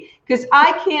because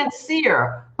I can't see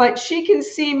her, but she can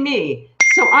see me.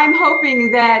 So I'm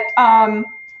hoping that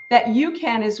that you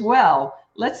can as well.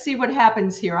 Let's see what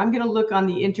happens here. I'm going to look on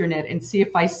the internet and see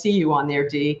if I see you on there,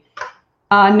 Dee.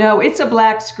 No, it's a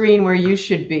black screen where you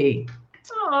should be.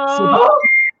 So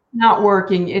not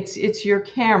working. It's your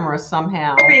camera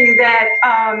somehow. Hoping that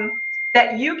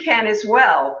that you can as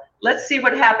well. Let's see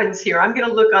what happens here. I'm going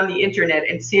to look on the internet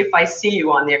and see if I see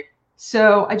you on there.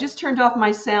 So I just turned off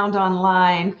my sound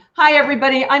online. Hi,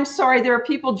 everybody. I'm sorry. There are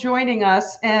people joining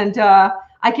us, and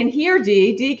I can hear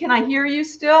Dee. Dee, can I hear you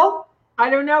still? I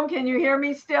don't know. Can you hear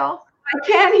me still? I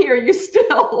can hear you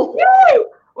still. Yay!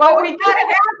 Well, we got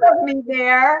half of me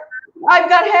there. I've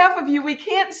got half of you. We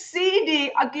can't see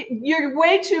Dee. You're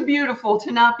way too beautiful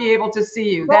to not be able to see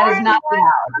you. That is not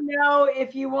allowed. No,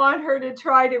 if you want her to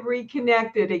try to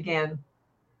reconnect it again.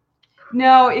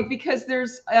 No, because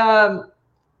there's.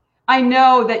 I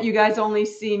know that you guys only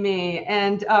see me,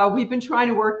 and we've been trying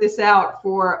to work this out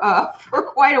for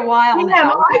quite a while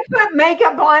now. I put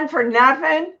makeup on for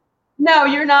nothing. No,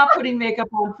 you're not putting makeup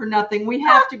on for nothing. We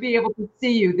have to be able to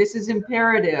see you. This is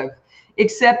imperative.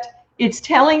 Except it's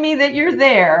telling me that you're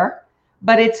there,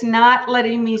 but it's not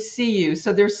letting me see you.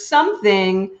 So there's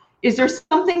something. Is there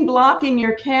something blocking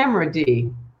your camera, Dee?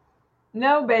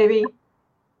 No, baby.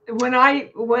 When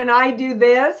I do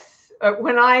this,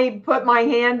 when I put my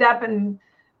hand up and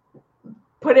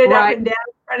put it up and down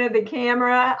in front of the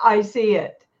camera, I see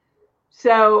it.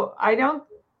 So I don't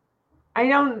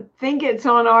think it's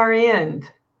on our end.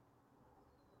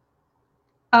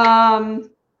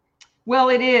 Well,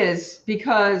 it is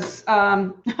because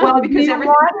because you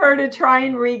want her to try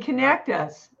and reconnect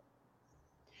us.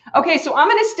 Okay, so I'm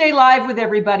going to stay live with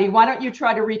everybody. Why don't you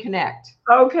try to reconnect?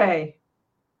 Okay.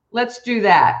 Let's do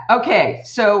that. Okay,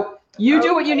 so you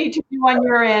do what you need to do on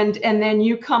your end, and then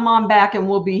you come on back and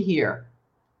we'll be here.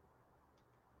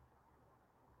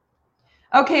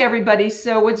 Okay, everybody,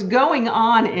 so what's going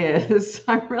on is,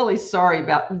 I'm really sorry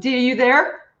about, Dee, are you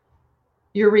there?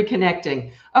 You're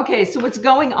reconnecting. Okay, so what's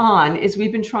going on is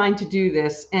we've been trying to do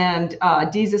this, and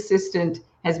Dee's assistant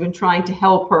has been trying to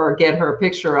help her get her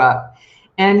picture up.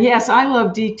 And yes, I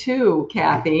love Dee too,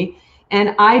 Kathy.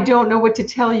 And I don't know what to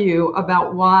tell you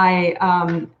about why.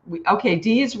 Okay,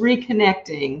 Dee is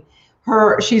reconnecting.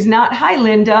 She's not. Hi,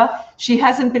 Linda. She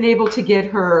hasn't been able to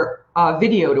get her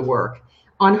video to work.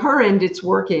 On her end, it's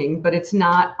working, but it's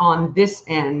not on this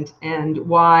end. And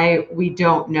why, we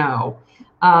don't know.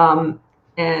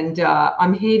 And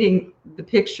I'm hating the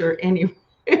picture anyway.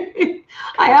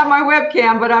 I have my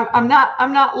webcam, but I'm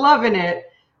not loving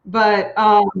it. But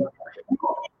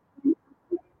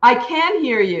I can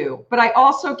hear you, but I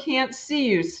also can't see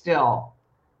you still.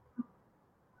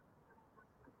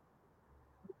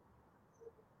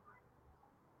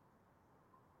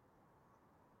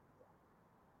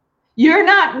 You're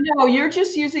not, no, you're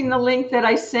just using the link that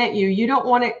I sent you. You don't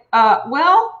want to,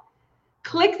 well,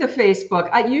 click the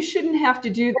Facebook. You shouldn't have to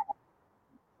do that.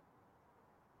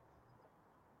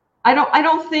 I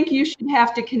don't think you should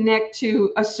have to connect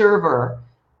to a server,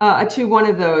 to one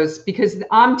of those, because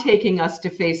I'm taking us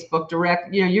to Facebook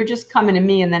direct. You know, you're just coming to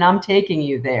me and then I'm taking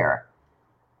you there.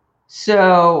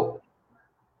 So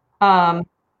I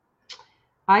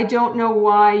don't know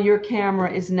why your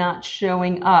camera is not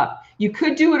showing up. You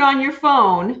could do it on your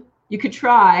phone. You could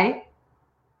try.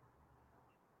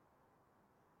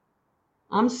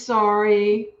 I'm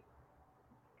sorry.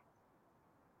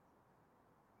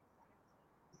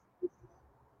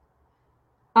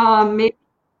 Maybe,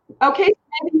 okay,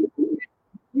 maybe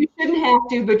you shouldn't have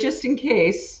to, but just in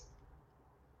case.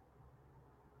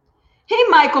 Hey,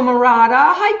 Michael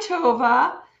Murata. Hi,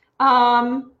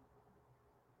 Tova.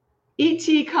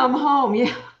 E.T. come home.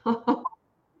 Yeah.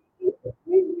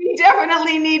 We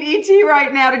definitely need E.T.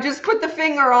 right now to just put the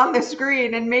finger on the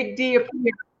screen and make Dee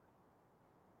appear.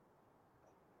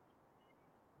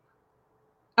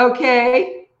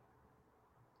 Okay.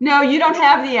 No, you don't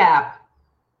have the app.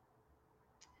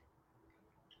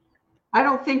 I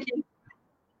don't think you.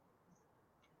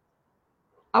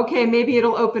 Okay, maybe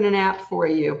it'll open an app for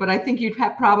you, but I think you'd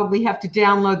probably have to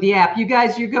download the app. You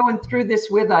guys, you're going through this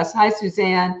with us. Hi,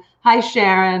 Suzanne. Hi,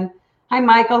 Sharon. Hi,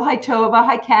 Michael. Hi, Tova.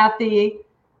 Hi, Kathy.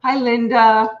 Hi,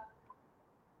 Linda.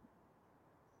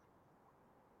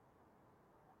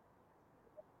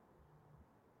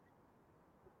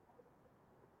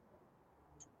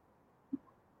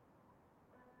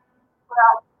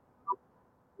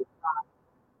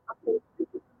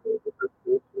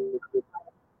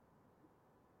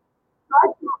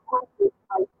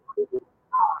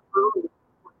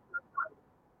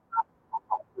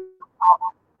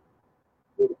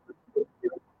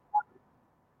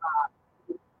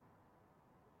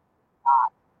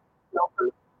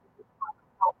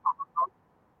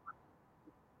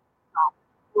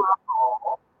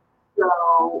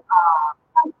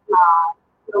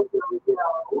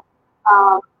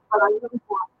 But I really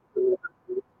want to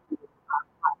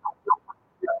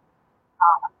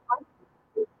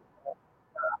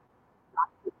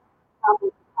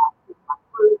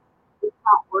it's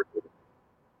not working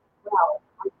well.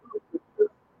 I think it's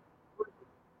just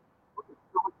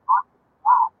going on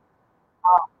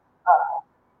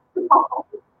with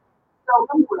that. So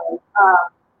anyway,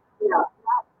 yeah,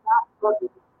 that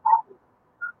wasn't happening.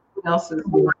 What else is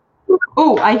here?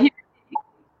 Oh, I hear.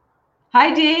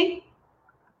 Hi, Dee.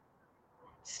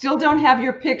 Still don't have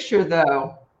your picture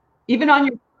though. Even on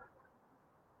your.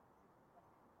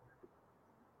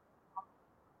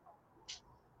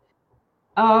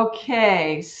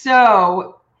 Okay,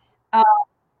 so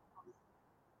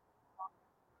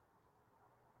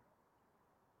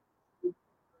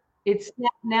it's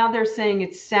now they're saying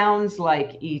it sounds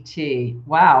like ET.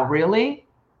 Wow, really?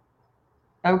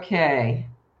 Okay.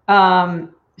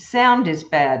 Sound is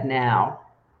bad now.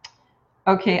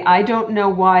 Okay, I don't know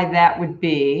why that would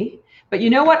be. But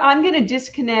you know what? I'm going to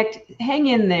disconnect. Hang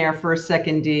in there for a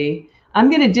second, Dee. I'm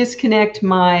going to disconnect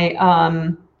my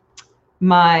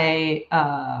my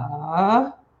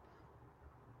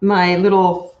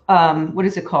little what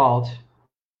is it called?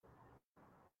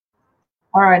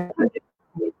 All right.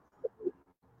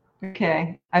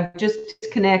 Okay, I've just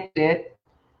disconnected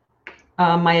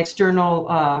my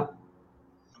external.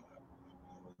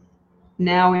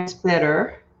 Now it's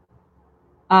better.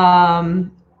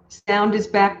 Sound is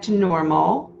back to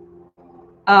normal.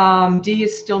 D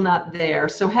is still not there.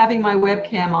 So having my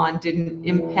webcam on didn't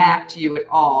impact you at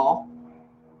all.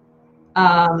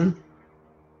 I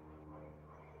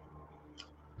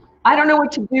don't know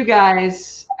what to do,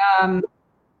 guys.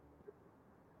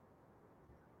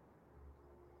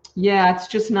 Yeah, it's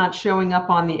just not showing up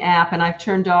on the app, and I've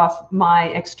turned off my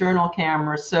external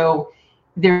camera, so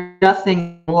there's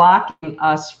nothing blocking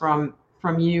us from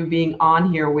you being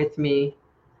on here with me.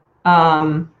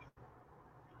 Does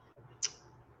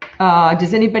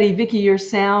anybody, Vicky, your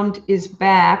sound is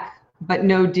back, but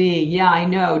no D. Yeah, I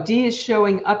know. D is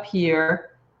showing up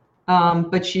here,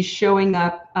 but she's showing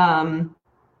up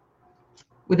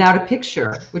without a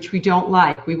picture, which we don't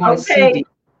like. We want to see D.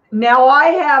 Now I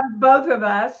have both of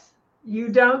us. You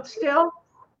don't still?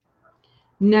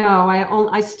 No,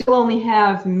 I still only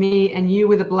have me and you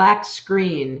with a black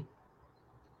screen.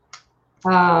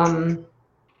 I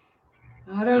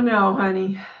don't know,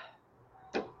 honey.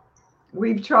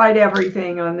 We've tried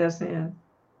everything on this end.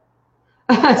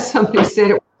 Somebody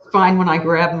said it works fine when I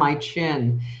grab my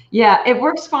chin. Yeah, it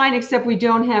works fine, except we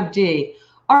don't have D.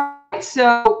 All right,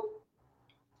 so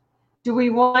do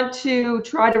we want to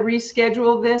try to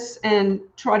reschedule this and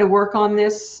try to work on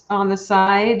this on the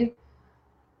side?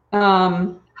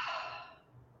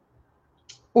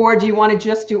 Or do you want to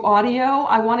just do audio?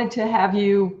 I wanted to have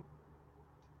you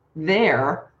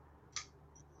there.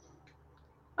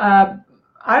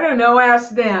 I don't know.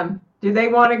 Ask them. Do they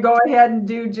want to go ahead and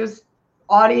do just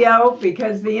audio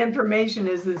because the information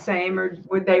is the same, or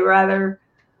would they rather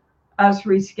us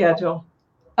reschedule?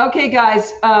 Okay,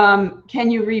 guys,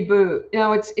 can you reboot?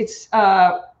 No, it's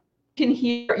can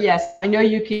hear. Yes, I know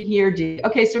you can hear D.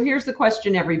 Okay, so here's the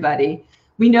question, everybody.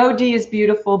 We know D is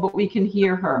beautiful, but we can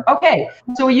hear her. Okay,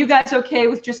 so are you guys okay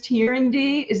with just hearing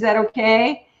D? Is that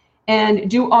okay? And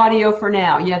do audio for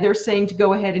now. Yeah, they're saying to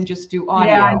go ahead and just do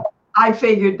audio. Yeah, I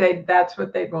figured that's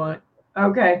what they'd want.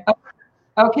 Okay.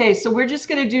 Okay, so we're just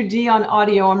going to do D on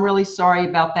audio. I'm really sorry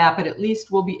about that, but at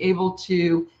least we'll be able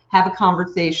to have a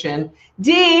conversation.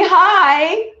 D,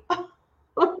 hi.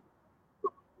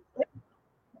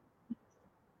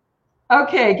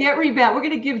 Okay, get rebound. We're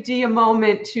going to give D a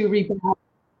moment to rebound.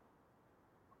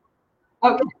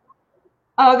 Okay.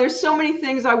 Oh, there's so many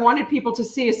things I wanted people to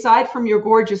see aside from your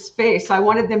gorgeous face. I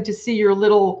wanted them to see your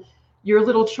little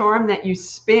charm that you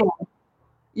spin.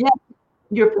 Yeah,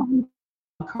 you're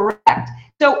correct.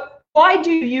 So why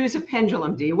do you use a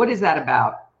pendulum, D? What is that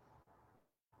about?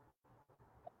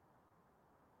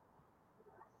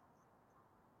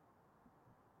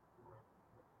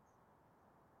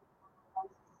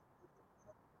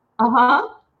 Uh-huh.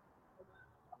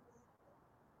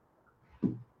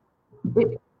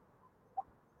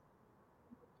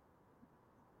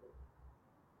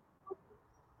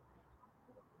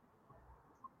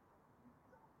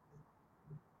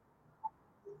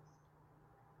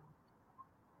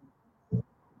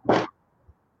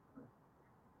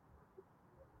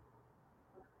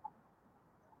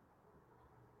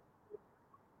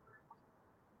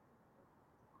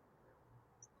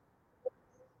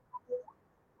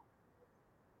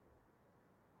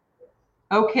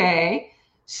 Okay.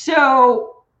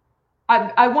 So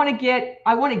I want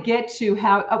to get to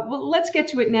how, well, let's get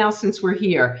to it now since we're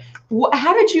here.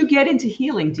 How did you get into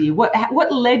healing, Dee?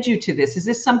 What led you to this? Is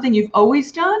this something you've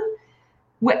always done?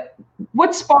 What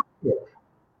sparked it?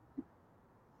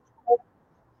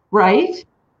 Right?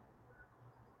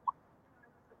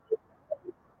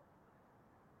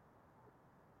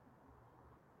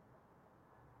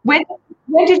 When,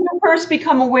 when did you first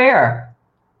become aware?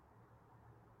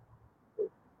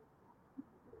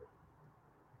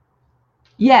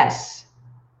 Yes.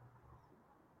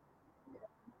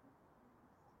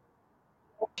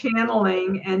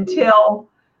 Channeling until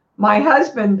my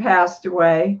husband passed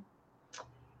away.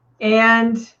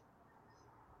 And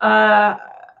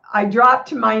I dropped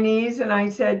to my knees and I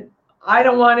said, I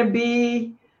don't want to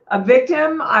be a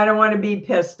victim. I don't want to be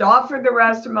pissed off for the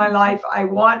rest of my life. I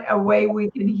want a way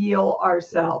we can heal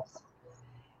ourselves.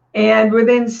 And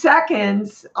within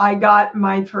seconds, I got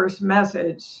my first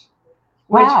message,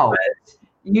 which was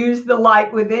use the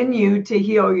light within you to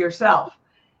heal yourself.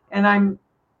 And I'm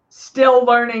still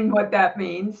learning what that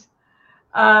means,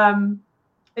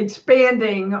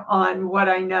 expanding on what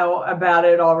I know about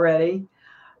it already.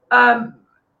 And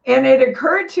it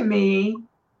occurred to me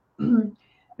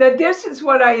that this is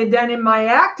what I had done in my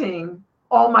acting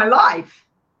all my life,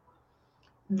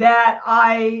 that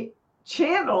I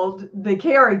channeled the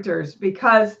characters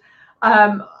because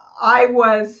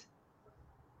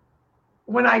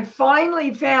when I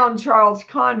finally found Charles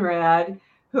Conrad,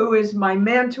 who is my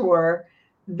mentor,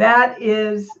 that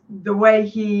is the way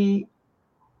he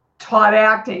taught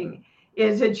acting,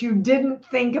 is that you didn't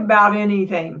think about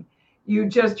anything. You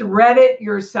just read it,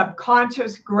 your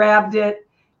subconscious grabbed it,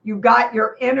 you got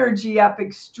your energy up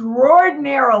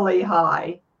extraordinarily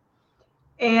high,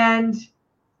 and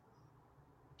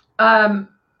then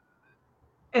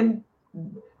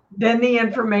the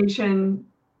information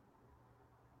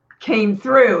came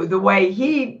through. The way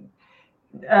he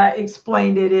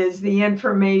explained it is the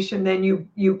information, then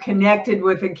you connected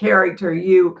with a character,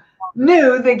 you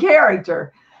knew the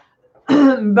character.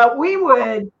 But we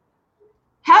would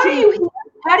how do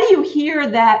you hear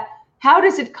that? How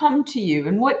does it come to you,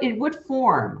 and in what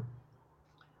form?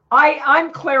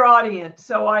 I'm clairaudient,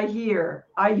 so I hear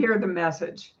the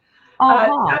message.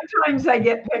 Sometimes I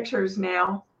get pictures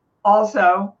now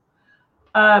also,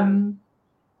 and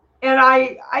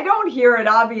I don't hear it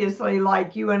obviously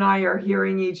like you and I are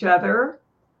hearing each other.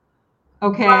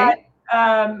 Okay.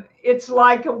 But it's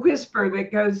like a whisper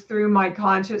that goes through my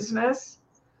consciousness.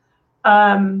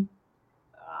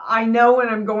 I know when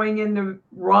I'm going in the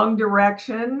wrong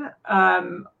direction.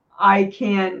 I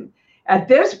can, at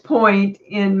this point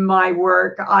in my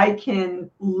work, I can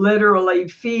literally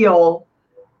feel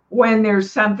when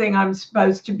there's something I'm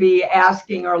supposed to be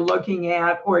asking or looking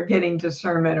at or getting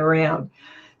discernment around.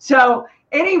 So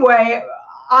anyway,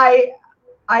 I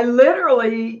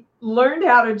literally learned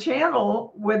how to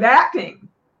channel with acting.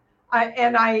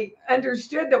 I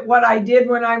understood that what I did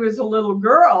when I was a little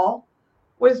girl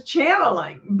was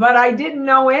channeling, but I didn't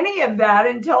know any of that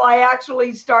until I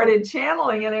actually started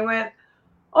channeling, and I went,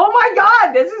 oh my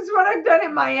God, this is what I've done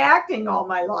in my acting all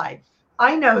my life.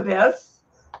 I know this.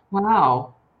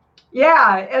 Wow.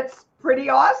 Yeah, it's pretty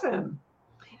awesome.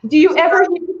 Do you ever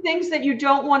hear things that you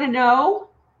don't want to know?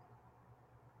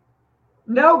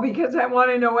 No, because I want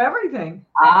to know everything.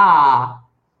 Ah,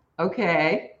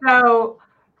 okay. So,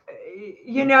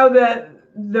 you know,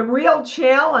 the real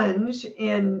challenge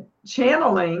in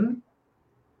channeling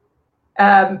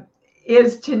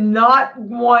is to not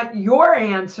want your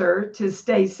answer to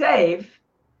stay safe.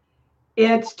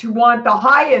 It's to want the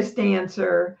highest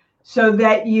answer so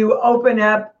that you open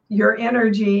up your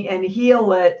energy and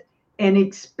heal it and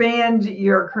expand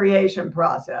your creation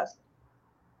process.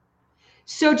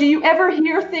 So do you ever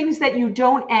hear things that you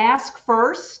don't ask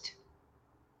first?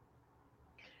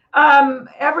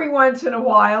 Every once in a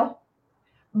while.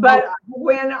 But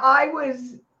when I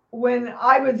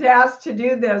was asked to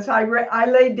do this, I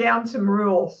laid down some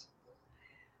rules.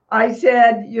 I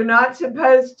said, you're not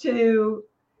supposed to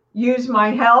use my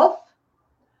health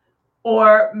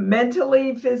or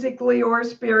mentally, physically, or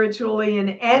spiritually in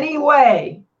any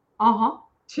way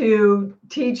to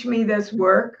teach me this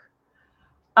work.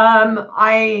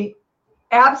 I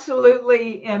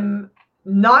absolutely am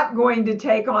not going to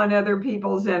take on other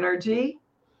people's energy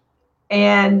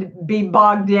and be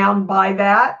bogged down by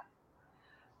that.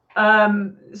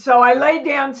 So I laid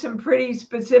down some pretty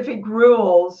specific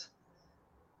rules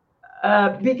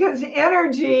because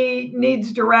energy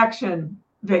needs direction,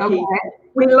 Vicki. Okay.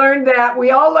 We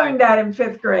all learned that in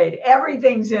 5th grade.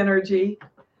 Everything's energy,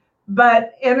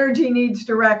 but energy needs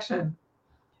direction.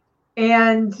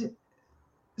 And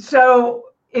so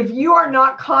if you are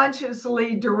not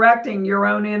consciously directing your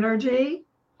own energy,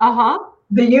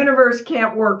 the universe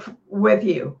can't work with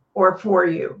you or for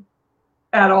you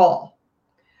at all.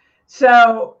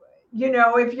 So, you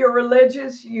know, if you're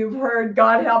religious, you've heard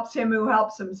God helps him who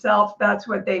helps himself. That's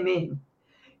what they mean.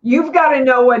 You've got to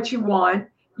know what you want.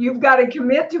 You've got to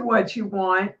commit to what you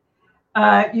want.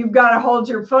 You've got to hold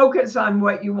your focus on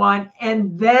what you want.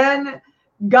 And then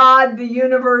God, the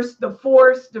universe, the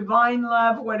force, divine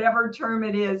love, whatever term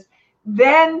it is,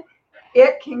 then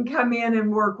it can come in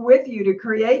and work with you to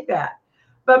create that.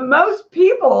 But most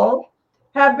people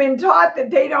have been taught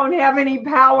that they don't have any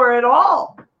power at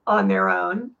all on their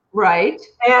own. Right.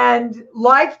 And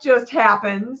life just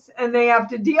happens and they have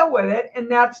to deal with it. And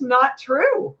that's not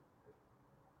true.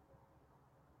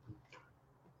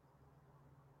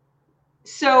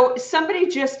 So somebody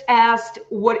just asked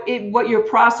what your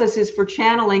process is for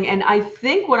channeling. And I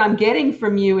think what I'm getting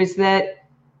from you is that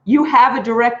you have a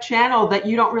direct channel that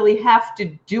you don't really have to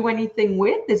do anything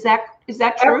with. Is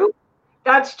that true?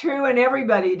 That's true. And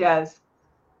everybody does.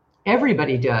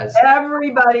 Everybody does.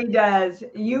 Everybody does.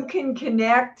 You can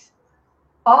connect.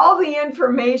 All the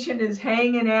information is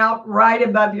hanging out right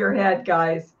above your head,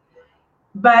 guys.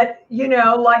 But, you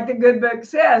know, like the good book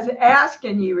says, ask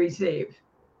and you receive.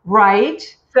 Right.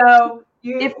 So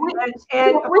if we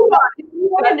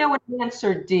want to know an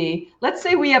answer, Dee, let's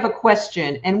say we have a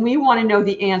question and we want to know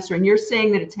the answer, and you're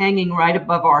saying that it's hanging right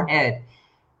above our head.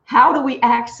 How do we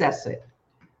access it?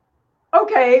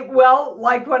 Okay, well,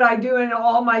 like what I do in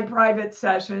all my private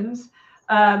sessions.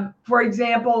 For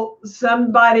example,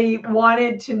 somebody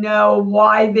wanted to know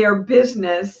why their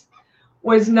business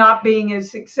was not being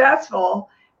as successful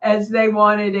as they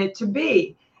wanted it to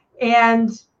be.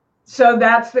 And so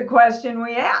that's the question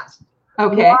we asked.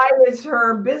 Okay. Why is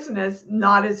her business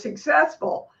not as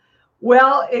successful?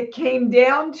 Well, it came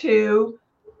down to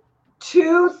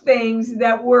two things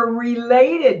that were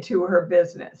related to her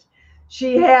business.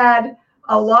 She had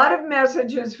a lot of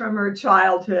messages from her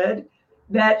childhood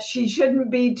that she shouldn't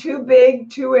be too big,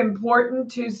 too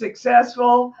important, too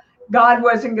successful. God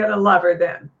wasn't going to love her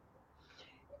then.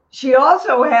 She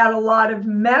also had a lot of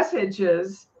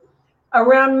messages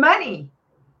around money,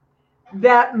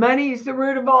 that money is the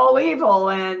root of all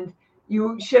evil and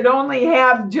you should only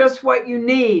have just what you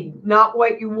need, not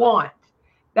what you want.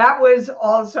 That was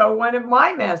also one of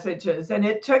my messages. And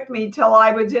it took me till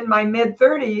I was in my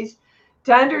mid-30s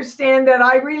to understand that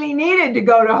I really needed to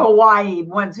go to Hawaii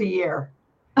once a year.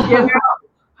 You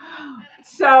know?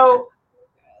 So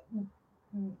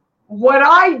what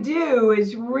I do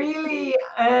is really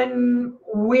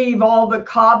unweave all the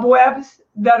cobwebs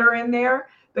that are in there,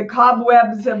 the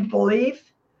cobwebs of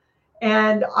belief.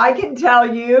 And I can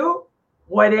tell you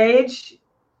what age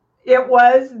it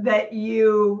was that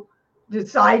you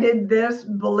decided this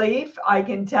belief. I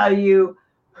can tell you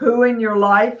who in your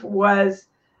life was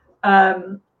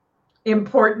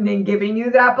important in giving you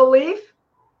that belief.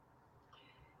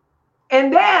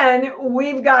 And then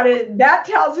we've got it. That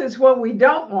tells us what we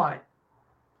don't want.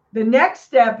 The next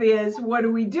step is, what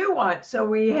do we do want? So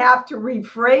we have to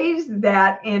rephrase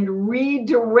that and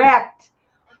redirect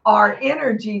our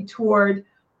energy toward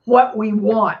what we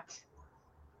want.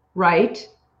 Right.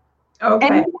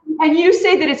 Okay. And you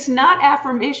say that it's not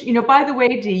affirmation. You know, by the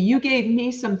way, Dee, you gave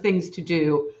me some things to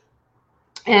do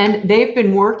and they've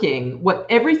been working.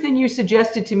 Everything you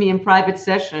suggested to me in private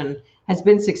session has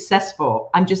been successful.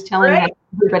 I'm just telling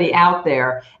everybody out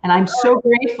there, and I'm so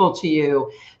grateful to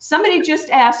you. Somebody just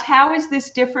asked, how is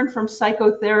this different from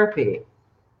psychotherapy?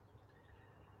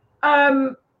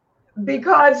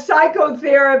 Because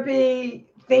psychotherapy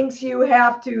thinks you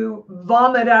have to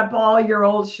vomit up all your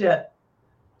old shit.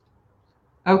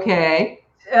 Okay.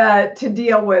 To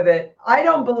deal with it. I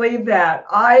don't believe that.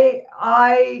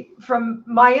 I from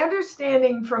my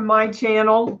understanding from my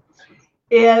channel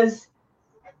is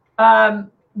the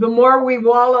more we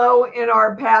wallow in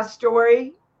our past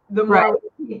story, the more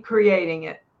we keep creating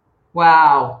it.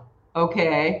 Wow.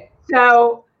 Okay.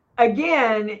 So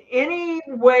again, any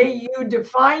way you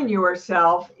define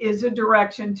yourself is a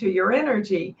direction to your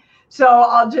energy. So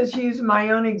I'll just use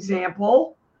my own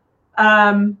example.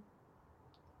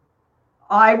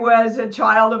 I was a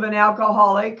child of an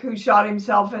alcoholic who shot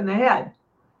himself in the head.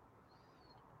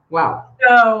 Wow.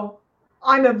 So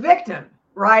I'm a victim,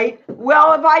 right?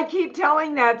 Well, if I keep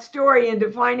telling that story and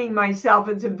defining myself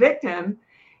as a victim,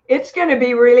 it's going to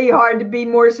be really hard to be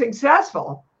more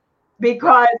successful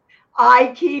because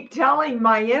I keep telling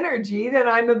my energy that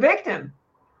I'm a victim.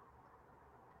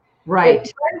 Right.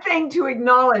 It's one thing to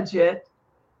acknowledge it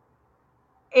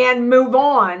and move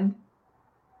on.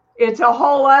 It's a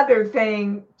whole other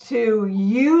thing to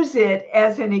use it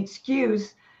as an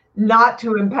excuse not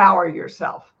to empower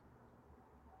yourself.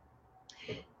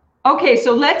 Okay,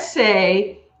 so let's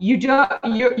say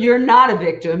you're not a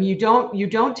victim. You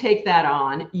don't take that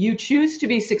on. You choose to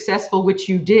be successful, which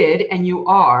you did, and you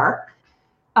are.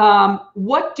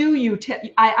 What do you tell?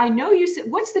 I know you said,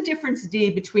 what's the difference, Dee,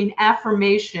 between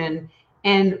affirmation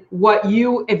and what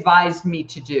you advised me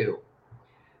to do?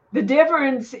 The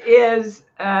difference is,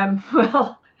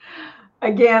 well,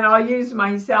 again, I'll use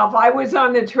myself. I was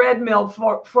on the treadmill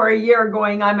for a year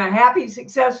going, I'm a happy,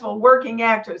 successful working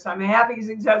actress. I'm a happy,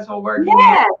 successful working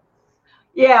actress.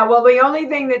 Yeah, well, the only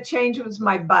thing that changed was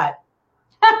my butt.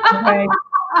 Okay.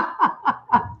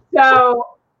 So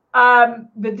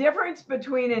the difference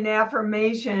between an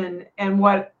affirmation and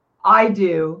what I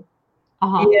do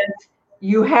is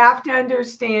you have to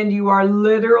understand you are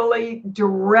literally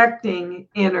directing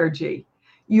energy.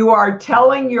 You are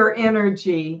telling your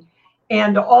energy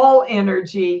and all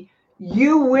energy,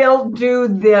 you will do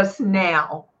this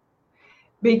now.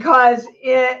 Because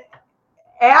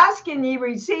ask and ye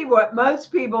receive, what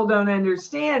most people don't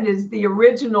understand is the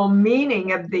original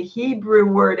meaning of the Hebrew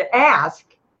word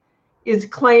ask is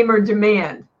claim or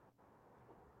demand.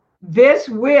 This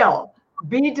will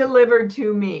be delivered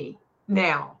to me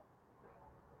now.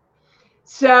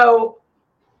 So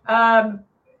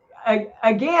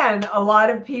again, a lot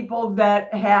of people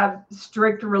that have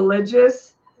strict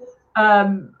religious,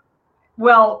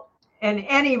 well, and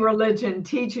any religion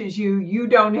teaches you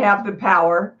don't have the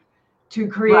power to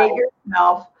create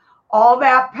yourself. All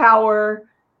that power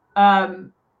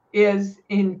is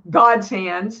in God's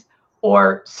hands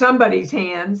or somebody's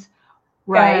hands.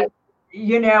 Right.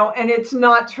 And it's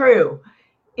not true.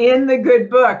 In the good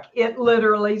book, it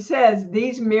literally says,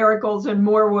 these miracles and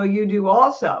more will you do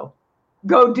also.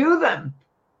 Go do them.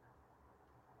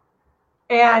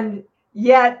 And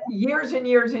yet, years and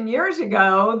years and years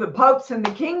ago, the popes and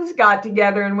the kings got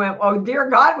together and went, oh, dear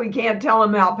God, we can't tell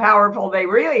them how powerful they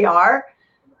really are,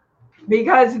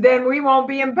 because then we won't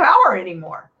be in power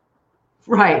anymore.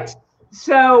 Right.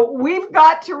 So we've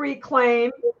got to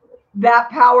reclaim that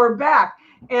power back.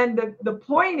 And the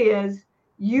point is,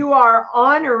 you are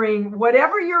honoring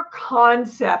whatever your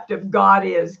concept of God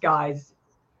is, guys.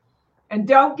 And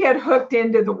don't get hooked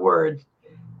into the word,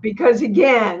 because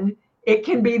again, it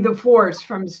can be the Force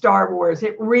from Star Wars.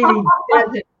 It really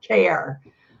doesn't care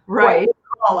what you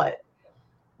call it.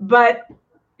 But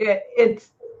it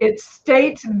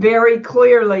states very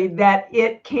clearly that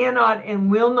it cannot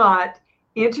and will not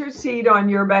intercede on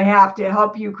your behalf to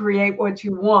help you create what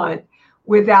you want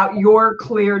without your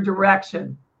clear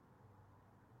direction.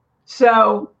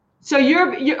 So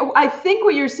you're I think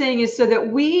what you're saying is so that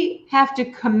we have to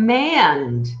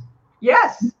command.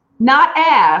 Yes. Not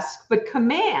ask, but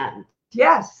command.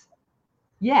 Yes.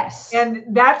 Yes. And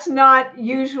that's not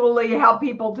usually how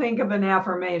people think of an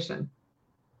affirmation.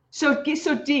 So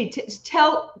Dee,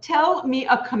 tell me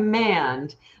a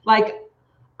command. Like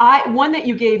one that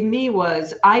you gave me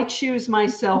was, I choose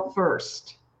myself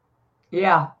first.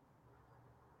 Yeah.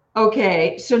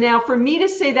 Okay. So now for me to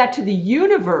say that to the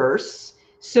universe,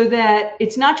 so that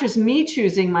it's not just me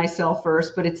choosing myself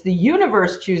first, but it's the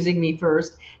universe choosing me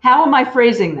first. How am I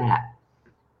phrasing that?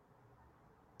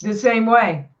 The same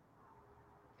way.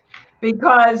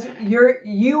 Because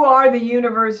you are the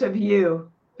universe of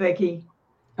you, Vicki.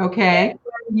 Okay.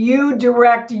 You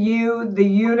direct you, the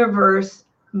universe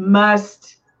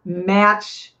must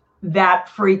match that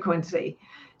frequency.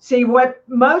 See, what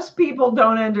most people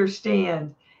don't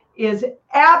understand is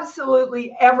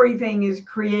absolutely everything is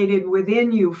created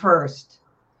within you first.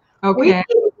 Okay.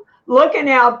 Looking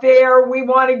out there, we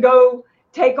want to go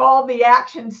take all the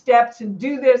action steps and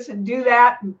do this and do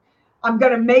that. And I'm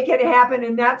going to make it happen.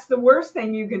 And that's the worst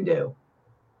thing you can do.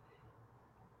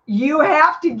 You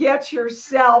have to get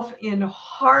yourself in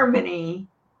harmony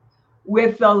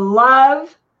with the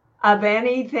love of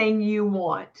anything you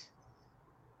want.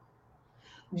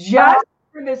 Just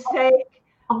for the sake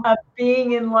of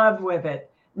being in love with it.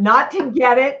 Not to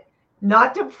get it,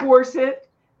 not to force it,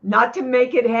 not to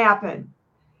make it happen.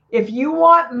 If you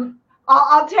want,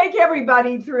 I'll take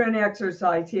everybody through an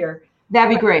exercise here.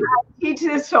 That'd be great. I teach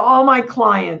this to all my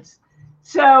clients.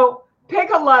 So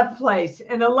pick a love place.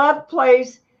 And a love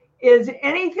place is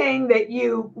anything that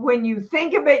when you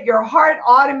think of it, your heart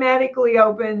automatically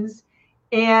opens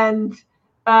and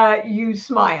you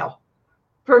smile.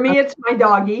 For me, it's my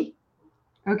doggy.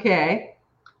 Okay.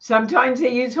 Sometimes I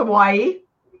use Hawaii.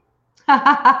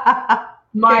 My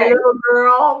little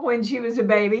girl when she was a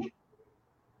baby.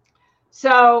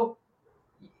 So,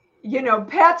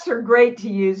 pets are great to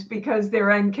use because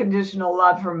they're unconditional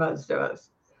love for most of us.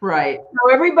 Right.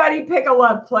 So everybody pick a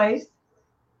love place.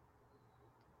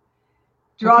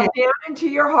 Drop down into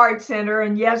your heart center.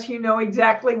 And yes, you know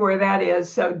exactly where that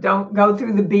is. So don't go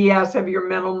through the BS of your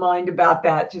mental mind about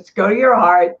that. Just go to your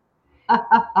heart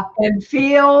and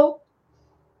feel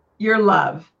your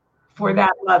love for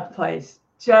that love place.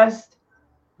 Just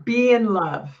be in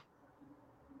love.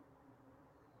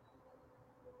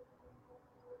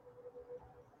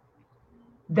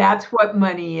 That's what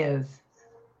money is.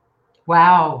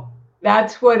 Wow.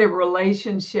 That's what a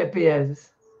relationship is.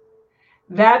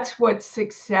 That's what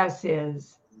success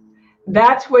is.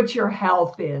 That's what your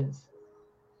health is.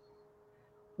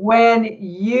 When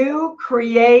you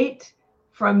create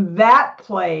from that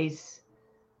place,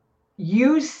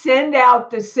 you send out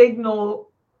the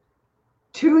signal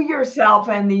to yourself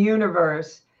and the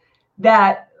universe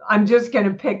that I'm just going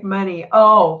to pick money.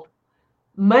 Oh,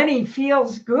 money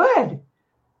feels good.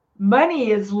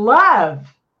 Money is love.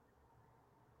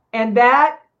 And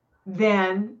that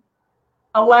then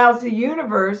allows the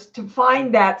universe to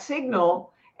find that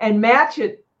signal and match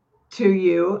it to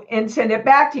you and send it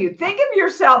back to you. Think of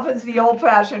yourself as the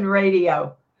old-fashioned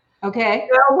radio. Okay.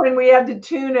 You know, when we had to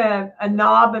tune a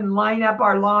knob and line up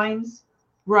our lines?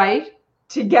 Right.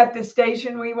 To get the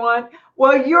station we want.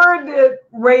 Well, you're the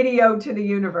radio to the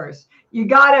universe. You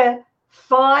got to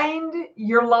find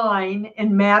your line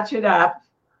and match it up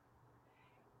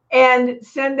and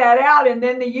send that out. And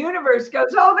then the universe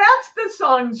goes, oh, that's the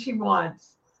song she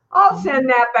wants. I'll send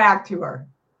that back to her.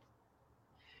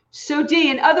 So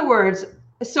Dee, in other words,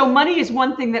 so money is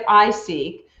one thing that I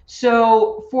seek.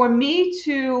 So for me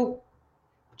to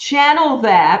channel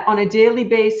that on a daily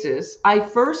basis, I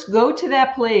first go to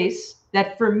that place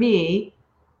that for me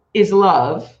is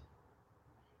love.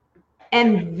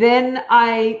 And then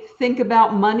I think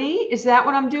about money. Is that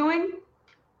what I'm doing?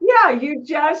 Yeah, you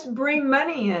just bring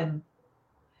money in.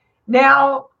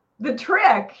 Now, the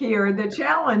trick here, the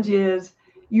challenge is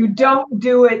you don't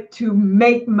do it to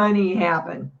make money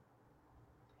happen.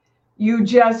 You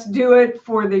just do it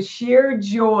for the sheer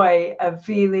joy of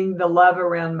feeling the love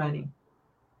around money.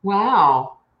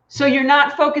 Wow. So you're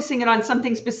not focusing it on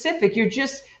something specific. You're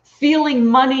just feeling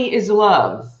money is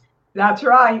love. That's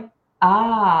right.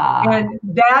 And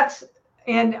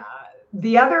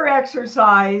the other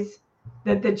exercise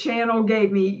that the channel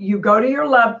gave me, you go to your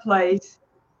love place.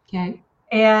 Okay.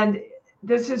 And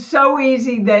this is so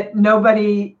easy that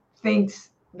nobody thinks,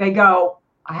 they go,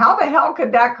 how the hell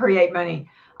could that create money?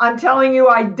 I'm telling you,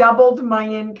 I doubled my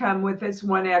income with this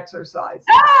one exercise.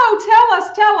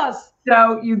 Oh, tell us.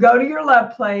 So you go to your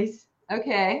love place.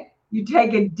 Okay. You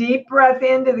take a deep breath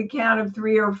into the count of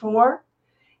 3 or 4.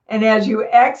 And as you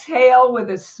exhale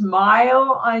with a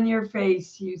smile on your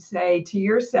face, you say to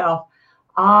yourself,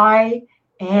 I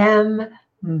am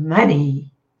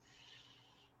money.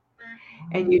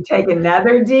 And you take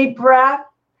another deep breath.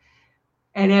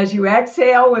 And as you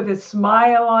exhale with a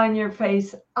smile on your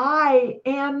face, I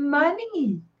am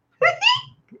money.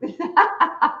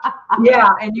 Yeah,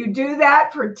 and you do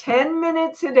that for 10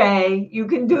 minutes a day. You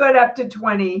can do it up to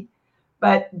 20,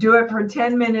 but do it for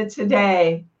 10 minutes a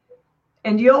day.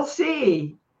 And you'll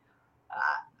see,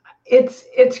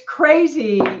 it's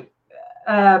crazy.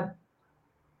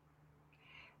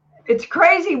 It's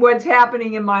crazy what's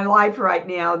happening in my life right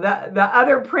now. The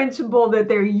other principle that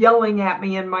they're yelling at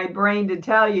me in my brain to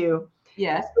tell you,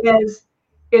 yes, is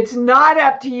it's not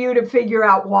up to you to figure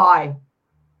out why.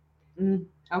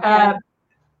 Okay.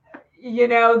 You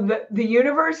know, the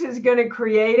universe is going to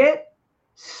create it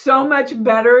so much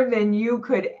better than you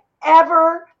could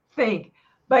ever think.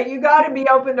 But you got to be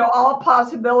open to all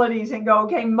possibilities and go,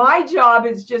 okay, my job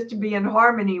is just to be in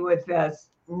harmony with this.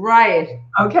 Right.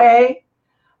 Okay.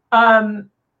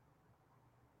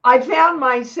 I found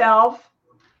myself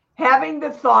having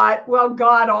the thought, well,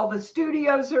 God, all the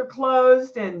studios are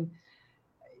closed and,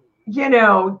 you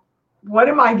know, what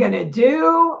am I going to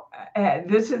do?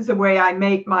 This is the way I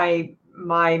make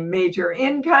my major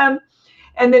income.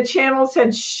 And the channel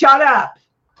said, shut up.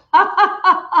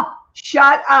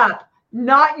 Shut up.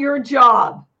 Not your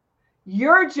job.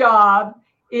 Your job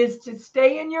is to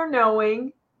stay in your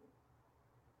knowing,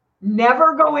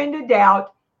 never go into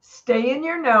doubt, stay in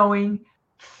your knowing,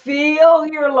 feel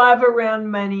your love around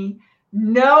money,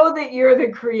 know that you're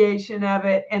the creation of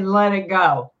it, and let it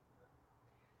go.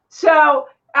 So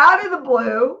out of the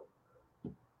blue,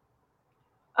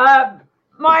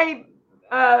 my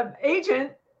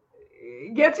agent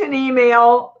gets an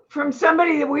email from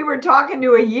somebody that we were talking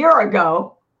to a year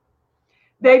ago.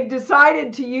 They've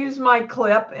decided to use my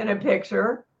clip in a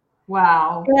picture.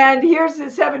 Wow. And here's the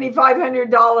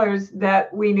 $7,500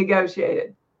 that we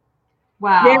negotiated.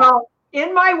 Wow. Now,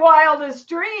 in my wildest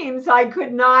dreams, I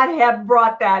could not have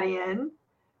brought that in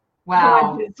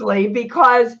consciously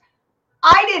because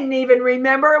I didn't even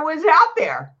remember it was out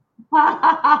there.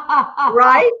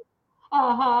 Right?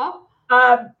 Uh-huh.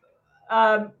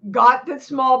 Got the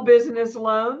small business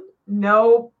loan,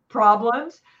 no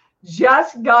problems.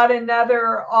 Just got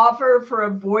another offer for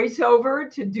a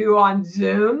voiceover to do on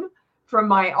Zoom from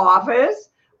my office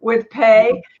with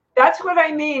pay. That's what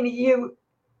I mean.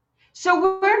 So we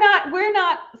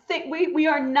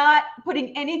are not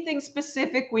putting anything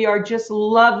specific. We are just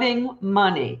loving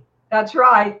money. That's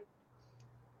right.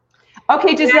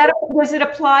 Okay, does it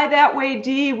apply that way,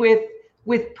 Dee, with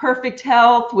perfect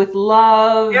health, with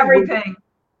love, everything?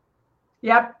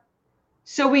 Yep.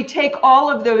 So we take all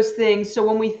of those things. So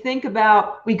when we think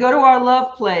about, we go to our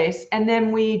love place and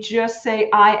then we just say,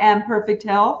 I am perfect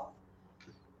health.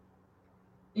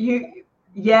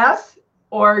 Yes,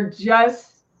 or just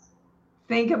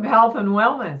think of health and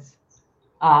wellness.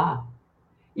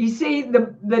 You see,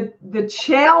 the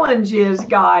challenge is,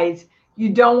 guys, you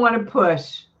don't want to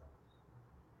push.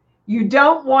 You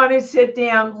don't want to sit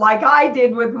down like I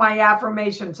did with my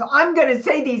affirmation. So I'm going to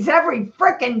say these every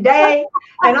freaking day,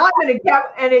 and I'm going to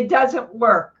and it doesn't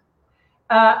work.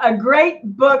 A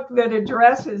great book that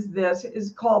addresses this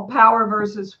is called Power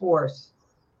versus Force.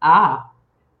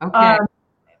 Okay.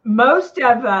 Most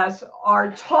of us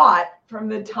are taught from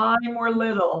the time we're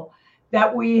little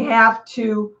that we have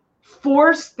to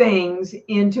force things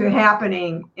into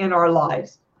happening in our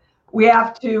lives. We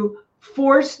have to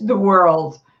force the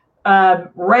world,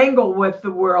 wrangle with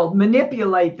the world,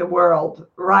 manipulate the world,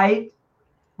 right?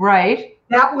 Right.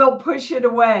 That will push it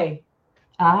away.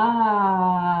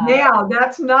 Now,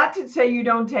 that's not to say you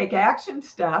don't take action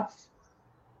steps.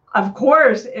 Of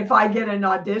course, if I get an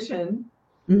audition,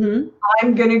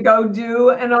 I'm going to go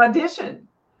do an audition,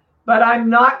 but I'm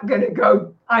not even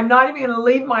going to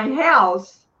leave my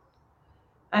house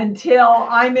until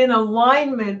I'm in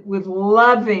alignment with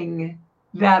loving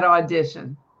that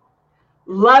audition,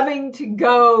 loving to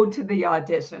go to the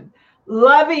audition,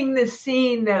 loving the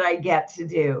scene that I get to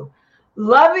do,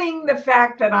 loving the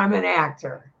fact that I'm an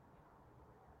actor.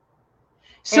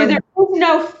 So there is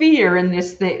no fear in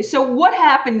this thing. So what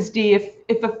happens, Dee,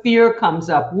 if a fear comes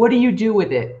up? What do you do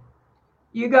with it?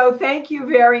 You go, thank you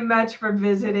very much for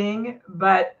visiting,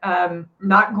 but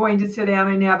not going to sit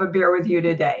down and have a beer with you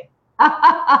today.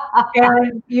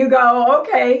 And you go,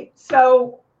 okay,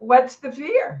 so what's the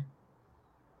fear?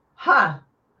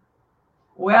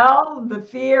 Well, the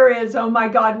fear is, oh my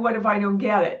God, what if I don't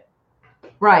get it?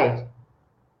 Right.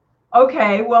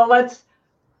 Okay, well,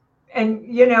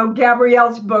 and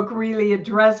Gabrielle's book really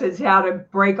addresses how to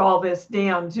break all this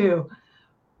down too.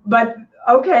 But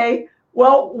okay,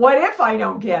 well, what if I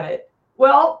don't get it?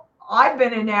 Well, I've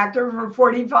been an actor for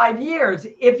 45 years.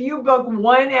 If you book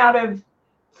 1 out of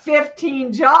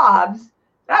 15 jobs,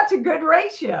 that's a good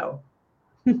ratio.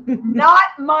 Not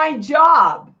my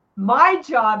job. My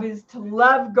job is to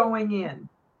love going in.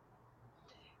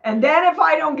 And then if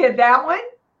I don't get that one,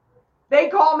 they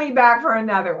call me back for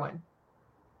another one.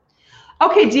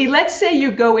 Okay, Dee, let's say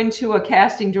you go into a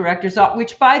casting director's office,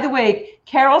 which, by the way,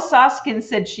 Carol Soskin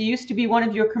said she used to be one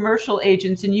of your commercial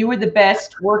agents and you were the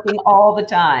best, working all the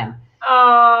time.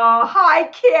 Oh, hi,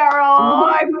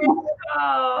 Carol.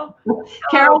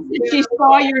 Carol said she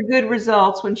saw your good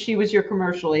results when she was your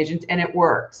commercial agent, and it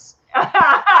works.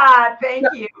 Thank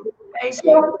you.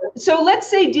 So let's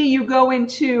say, Dee, you go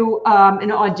into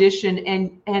an audition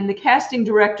and the casting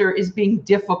director is being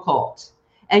difficult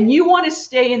and you want to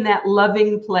stay in that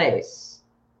loving place.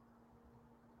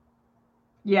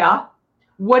 Yeah.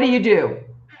 What do you do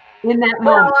in that moment?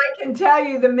 Well, I can tell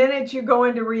you, the minute you go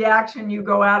into reaction, you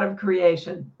go out of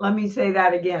creation. Let me say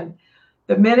that again.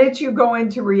 The minute you go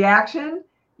into reaction,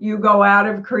 you go out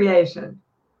of creation.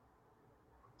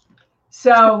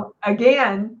 So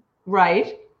again,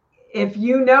 right. If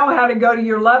you know how to go to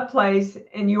your love place,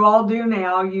 and you all do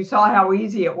now, you saw how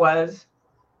easy it was,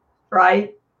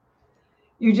 right?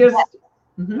 You just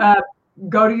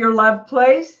go to your love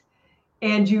place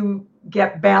and you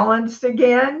get balanced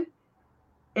again.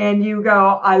 And you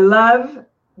go, I love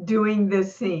doing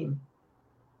this scene.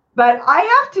 But I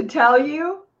have to tell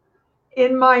you,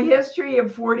 in my history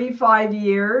of 45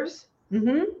 years,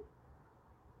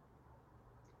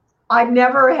 I've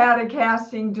never had a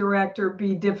casting director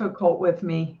be difficult with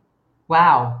me.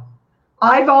 Wow.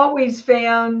 I've always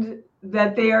found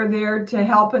that they are there to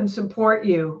help and support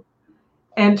you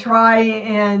and try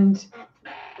and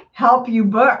help you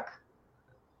book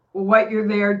what you're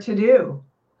there to do.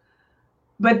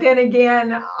 But then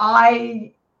again,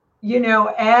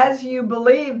 as you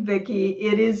believe, Vicki,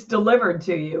 it is delivered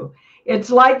to you. It's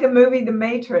like the movie The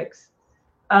Matrix.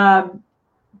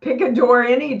 Pick a door,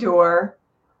 any door.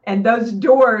 And those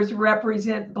doors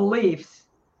represent beliefs.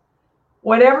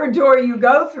 Whatever door you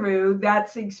go through,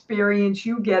 that's the experience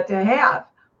you get to have.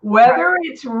 Whether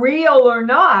it's real or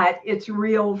not, it's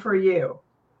real for you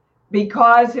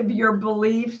because of your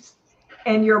beliefs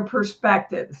and your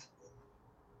perspectives.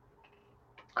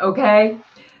 Okay?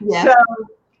 Yes. So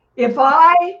if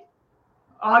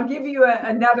I'll give you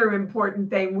another important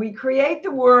thing. We create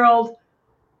the world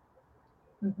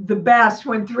the best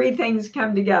when three things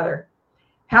come together.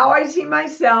 How I see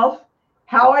myself,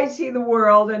 how I see the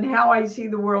world, and how I see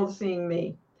the world seeing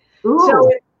me. Ooh.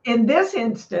 So in this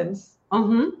instance,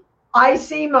 I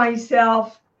see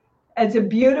myself as a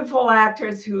beautiful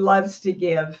actress who loves to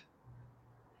give.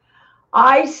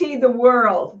 I see the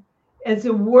world as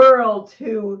a world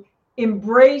who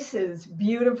embraces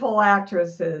beautiful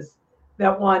actresses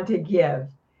that want to give.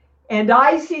 And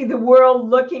I see the world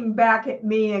looking back at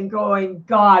me and going,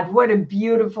 God, what a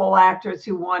beautiful actress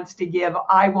who wants to give.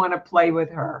 I want to play with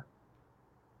her.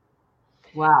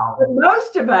 Wow. But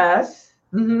most of us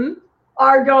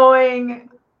are going,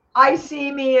 I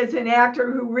see me as an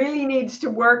actor who really needs to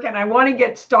work and I want to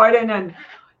get started. And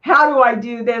how do I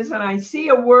do this? And I see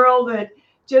a world that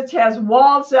just has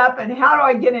walls up. And how do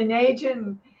I get an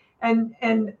agent?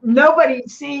 And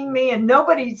nobody's seeing me and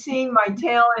nobody's seeing my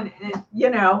talent. And, you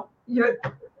know,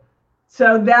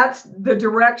 so that's the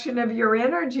direction of your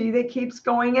energy that keeps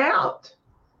going out.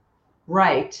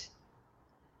 Right.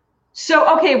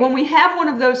 So, okay, when we have one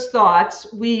of those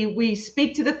thoughts, we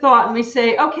speak to the thought and we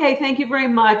say, okay, thank you very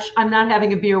much. I'm not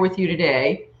having a beer with you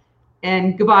today.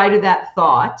 And goodbye to that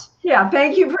thought. Yeah,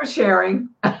 thank you for sharing.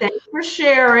 Thanks for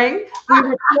sharing. We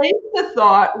replace the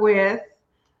thought with,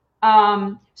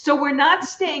 so we're not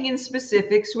staying in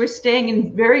specifics. We're staying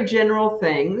in very general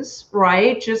things,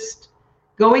 right? Just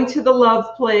going to the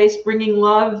love place, bringing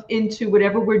love into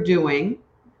whatever we're doing.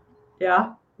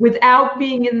 Yeah. Without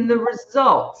being in the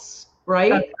results,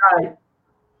 right? That's right.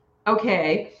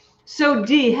 Okay. So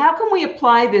Dee, how can we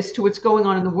apply this to what's going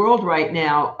on in the world right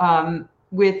now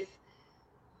with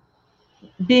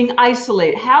being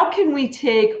isolated? How can we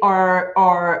take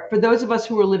our, for those of us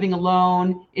who are living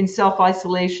alone in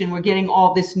self-isolation, we're getting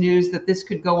all this news that this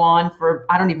could go on for,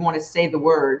 I don't even want to say the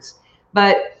words,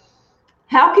 but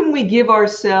how can we give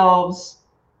ourselves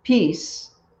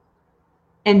peace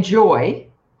and joy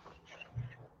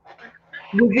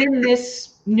within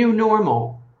this new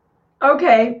normal?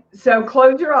 Okay, so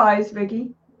close your eyes,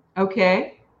 Vicki.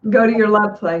 Okay. Go to your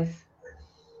love place.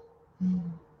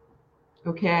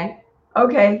 Okay.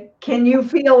 Okay, can you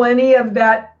feel any of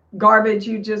that garbage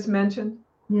you just mentioned?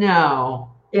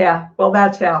 No. Yeah, well,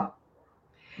 that's how.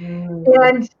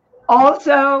 And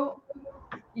also,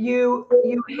 you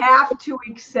have to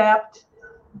accept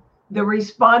the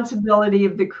responsibility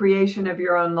of the creation of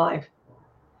your own life.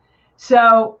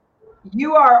 So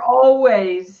you are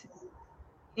always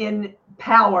in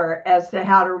power as to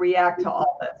how to react to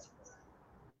all this.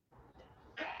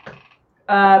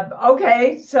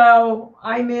 Okay, so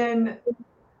I'm in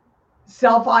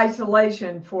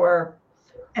self-isolation for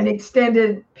an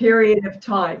extended period of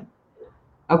time.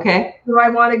 Okay. Do I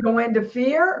want to go into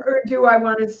fear or do I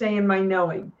want to stay in my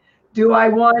knowing? Do I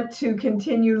want to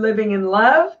continue living in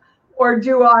love or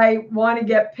do I want to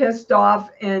get pissed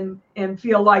off and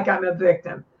feel like I'm a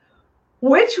victim?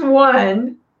 Which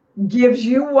one gives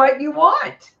you what you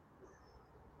want?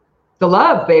 The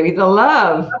love, baby, the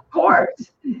love. Of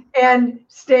course. And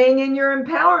staying in your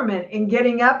empowerment and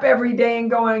getting up every day and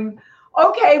going,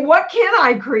 okay, what can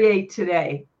I create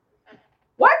today?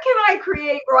 What can I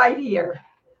create right here?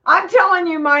 I'm telling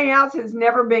you, my house has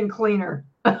never been cleaner.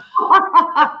 I've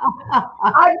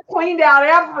cleaned out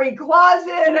every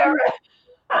closet.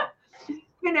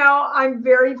 You know, I'm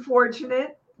very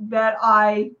fortunate that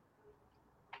I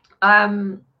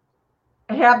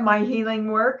have my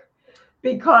healing work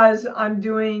because I'm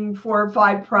doing 4 or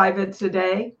 5 privates a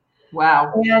day.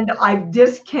 Wow. And I've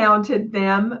discounted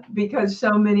them because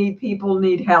so many people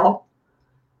need help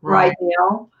right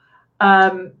now.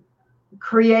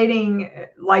 Creating,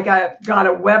 like I've got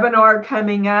a webinar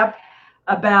coming up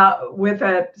with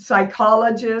a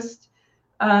psychologist.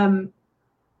 And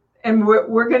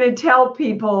we're going to tell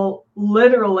people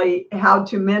literally how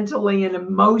to mentally and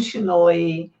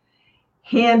emotionally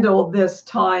handle this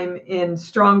time in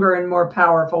stronger and more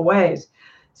powerful ways.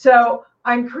 So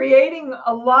I'm creating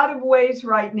a lot of ways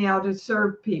right now to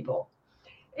serve people.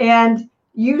 And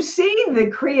you see the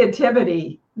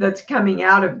creativity that's coming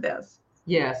out of this.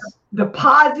 Yes. The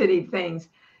positive things,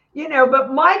 you know,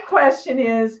 but my question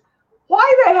is, why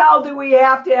the hell do we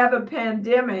have to have a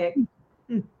pandemic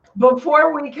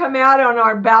before we come out on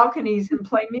our balconies and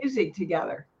play music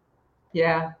together?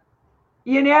 Yeah.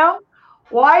 You know,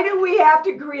 Why do we have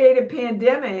to create a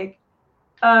pandemic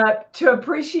to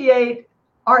appreciate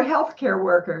our healthcare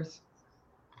workers?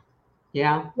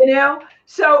 Yeah. You know,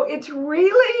 so it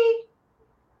really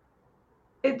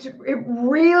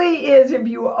is, if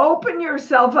you open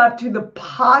yourself up to the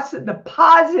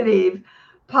positive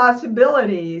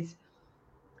possibilities,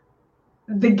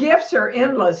 the gifts are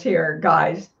endless here,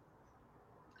 guys.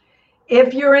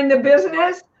 If you're in the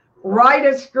business, write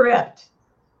a script.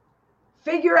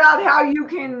 Figure out how you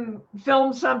can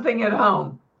film something at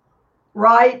home,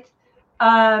 right?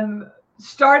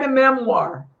 Start a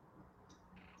memoir.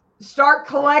 Start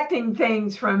collecting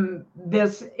things from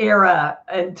this era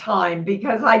and time,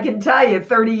 because I can tell you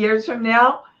 30 years from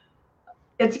now,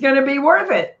 it's going to be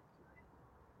worth it.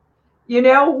 You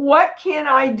know, what can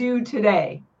I do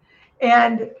today?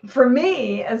 And for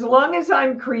me, as long as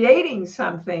I'm creating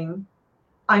something,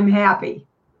 I'm happy.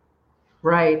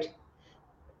 Right.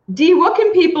 Dee, what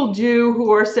can people do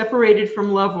who are separated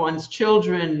from loved ones,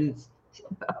 children,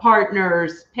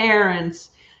 partners,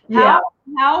 parents? How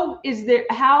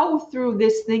through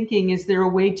this thinking is there a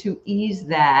way to ease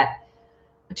that,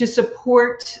 to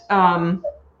support,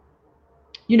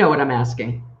 you know what I'm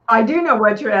asking? I do know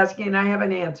what you're asking, and I have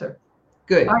an answer.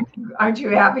 Good. Aren't you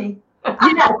happy?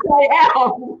 Yes, I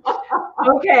am.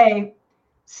 Okay,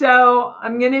 so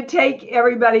I'm going to take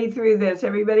everybody through this.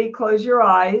 Everybody close your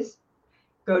eyes.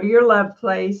 Go to your love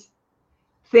place.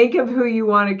 Think of who you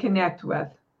want to connect with.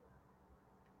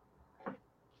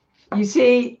 You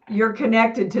see, you're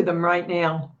connected to them right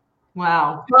now.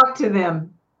 Wow. Talk to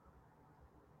them.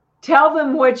 Tell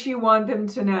them what you want them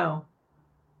to know.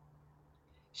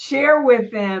 Share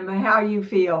with them how you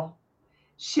feel.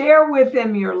 Share with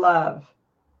them your love.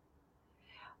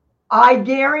 I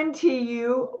guarantee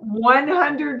you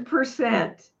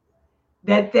 100%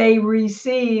 that they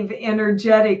receive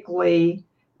energetically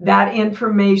that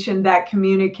information, that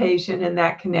communication, and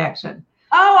that connection.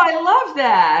 Oh, I love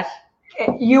that.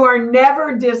 You are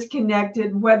never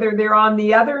disconnected, whether they're on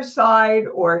the other side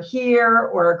or here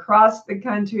or across the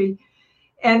country.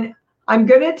 And I'm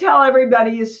going to tell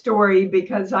everybody a story,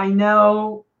 because I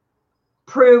know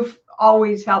proof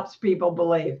always helps people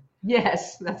believe.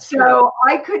 Yes, that's so true.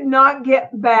 I could not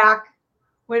get back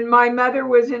when my mother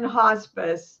was in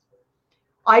hospice.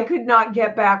 I could not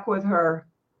get back with her.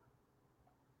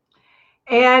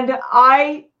 And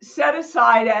I set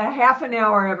aside a half an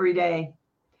hour every day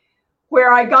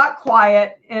where I got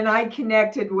quiet and I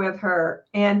connected with her.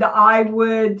 And I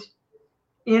would,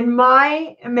 in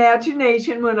my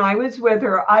imagination, when I was with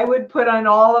her, I would put on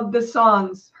all of the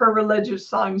songs, her religious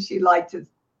songs she liked to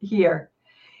hear.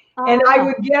 And I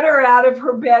would get her out of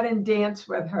her bed and dance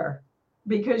with her,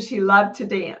 because she loved to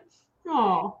dance.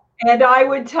 Oh. And I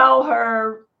would tell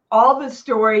her all the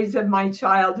stories of my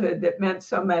childhood that meant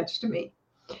so much to me.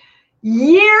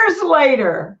 Years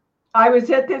later, I was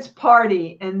at this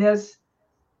party, and this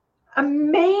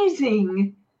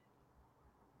amazing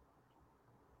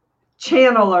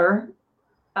channeler,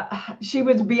 she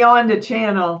was beyond a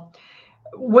channel,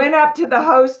 went up to the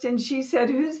host and she said,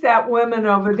 "Who's that woman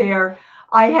over there?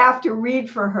 I have to read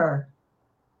for her."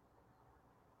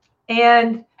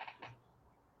 And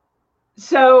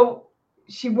so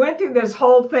she went through this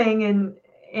whole thing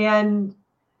and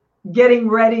getting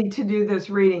ready to do this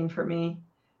reading for me.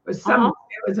 It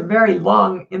was a very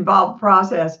long, involved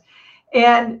process.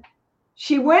 And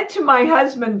she went to my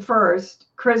husband first,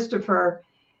 Christopher,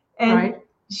 and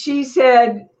she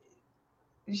said,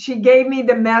 she gave me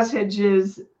the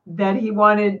messages that he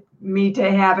wanted me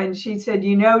to have. And she said,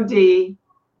 "You know, Dee,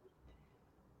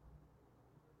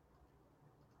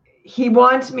 he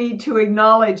wants me to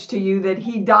acknowledge to you that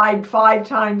he died 5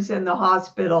 times in the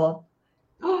hospital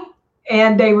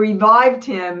and they revived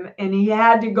him and he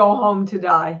had to go home to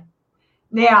die."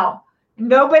 Now,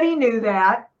 nobody knew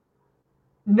that.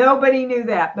 Nobody knew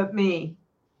that but me.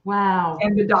 Wow.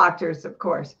 And the doctors, of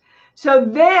course. So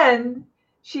then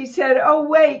she said, "Oh,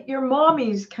 wait, your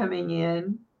mommy's coming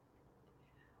in."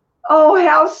 Oh,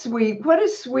 how sweet. What a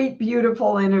sweet,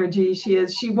 beautiful energy she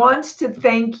is. She wants to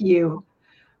thank you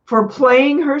for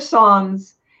playing her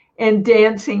songs and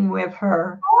dancing with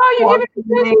her. Oh, you're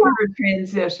giving her a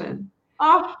transition.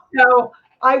 Oh. So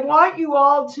I want you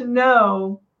all to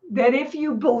know that if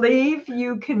you believe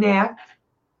you connect,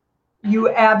 you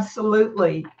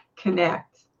absolutely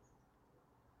connect.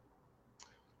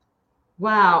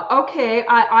 Wow. Okay.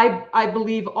 I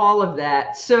believe all of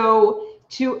that. So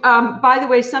by the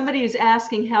way, somebody is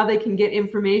asking how they can get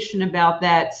information about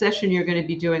that session you're going to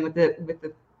be doing with the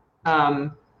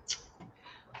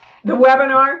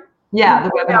webinar. Yeah, the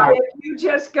webinar. If you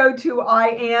just go to I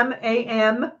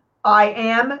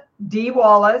am Dee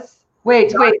Wallace Wait,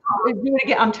 do it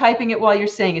again. I'm typing it while you're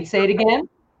saying it. Say it again.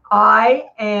 I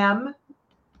am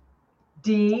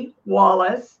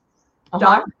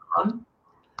dwallace.com.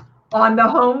 On the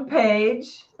home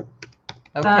page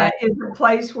is a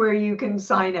place where you can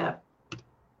sign up.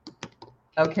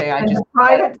 Okay, the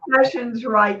private sessions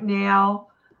right now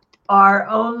are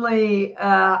only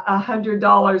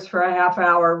 $100 for a half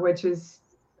hour, which is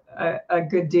a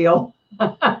good deal.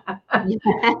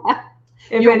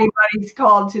 If anybody's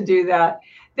called to do that.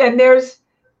 Then there's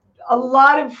a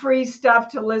lot of free stuff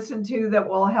to listen to that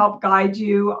will help guide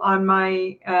you on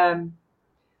my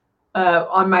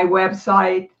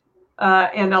website,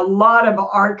 and a lot of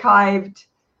archived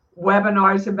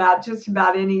webinars about just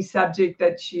about any subject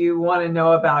that you want to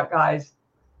know about, guys.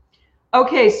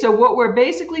 Okay, so what we're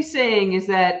basically saying is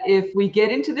that if we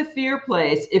get into the fear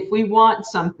place, if we want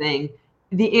something,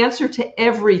 the answer to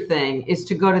everything is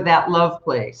to go to that love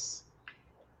place.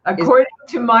 According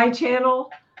to my channel,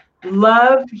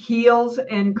 love heals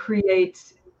and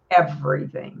creates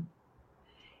everything.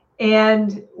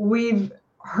 And we've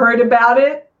heard about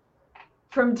it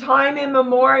from time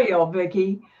immemorial,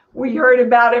 Vicki. We heard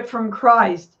about it from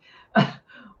Christ.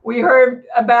 We heard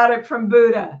about it from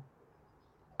Buddha,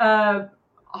 Hare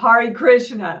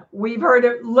Krishna. We've heard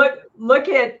it. Look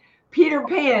at Peter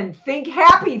Pan. Think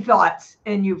happy thoughts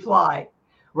and you fly.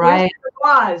 Right. Wizard of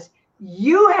Oz.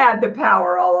 You had the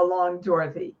power all along,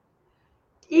 Dorothy.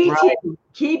 E.T.,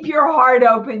 keep your heart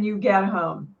open, you get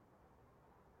home.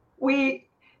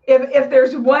 If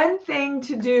there's one thing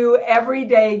to do every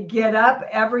day, get up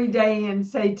every day and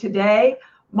say, today,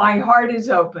 my heart is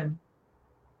open.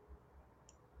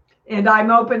 And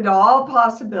I'm open to all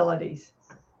possibilities.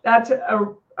 That's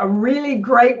a really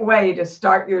great way to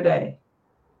start your day.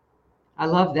 I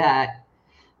love that.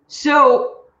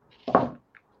 So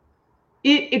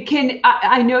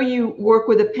I know you work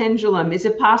with a pendulum. Is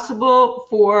it possible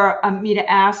for me to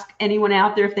ask anyone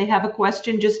out there if they have a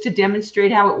question just to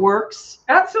demonstrate how it works?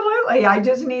 Absolutely. I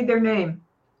just need their name.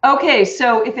 Okay.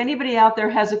 So if anybody out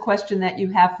there has a question that you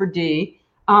have for Dee,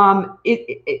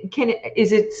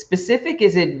 is it specific?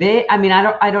 Is it vague? I mean,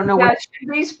 I don't know. That should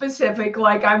be specific.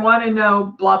 Like, I want to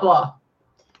know blah, blah.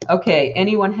 Okay.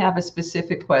 Anyone have a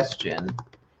specific question?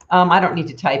 I don't need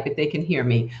to type it. They can hear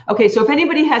me. Okay, so if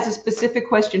anybody has a specific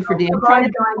question for Dee, I'm trying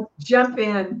to jump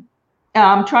in.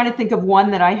 I'm trying to think of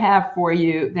one that I have for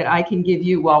you that I can give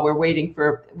you while we're waiting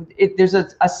for it. There's a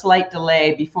slight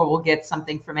delay before we'll get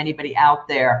something from anybody out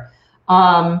there.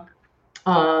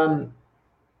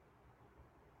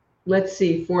 Let's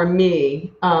see. For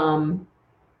me, I'm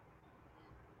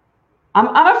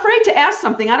afraid to ask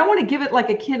something. I don't want to give it like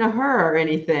a kin of her or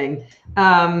anything.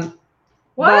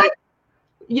 What?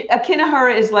 A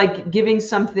kinahara is like giving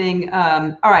something.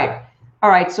 All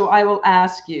right. So I will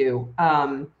ask you.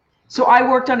 So I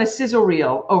worked on a sizzle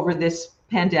reel over this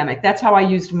pandemic. That's how I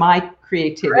used my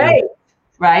creativity.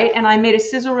 Right. And I made a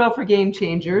sizzle reel for Game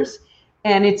Changers,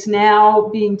 and it's now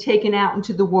being taken out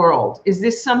into the world. Is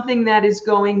this something that is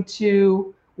going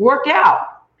to work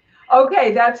out?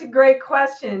 Okay, that's a great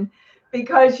question,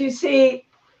 because you see,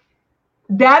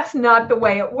 that's not the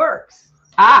way it works.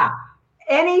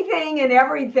 Anything and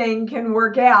everything can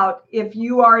work out if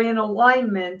you are in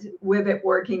alignment with it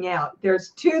working out. There's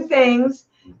two things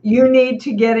you need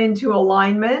to get into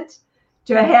alignment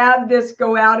to have this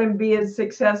go out and be as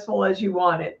successful as you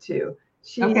want it to.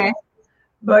 Okay.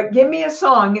 But give me a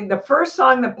song, the first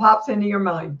song that pops into your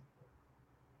mind.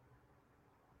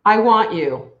 I Want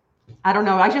You. I don't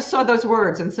know. I just saw those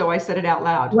words, and so I said it out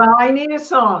loud. Well, I need a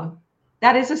song.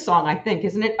 That is a song, I think,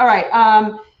 isn't it? All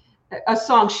right. A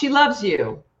song, She Loves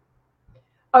You.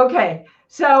 Okay,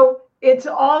 so it's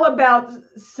all about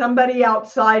somebody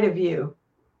outside of you,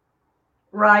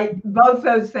 right? Both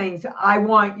those things. I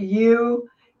want you,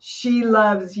 she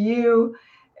loves you.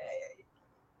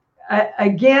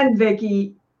 Again,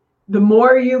 Vicki, the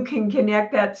more you can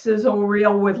connect that sizzle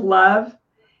reel with love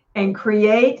and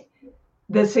create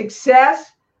the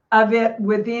success of it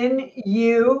within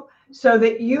you, so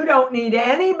that you don't need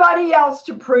anybody else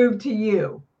to prove to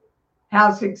you how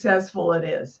successful it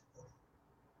is.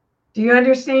 Do you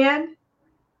understand?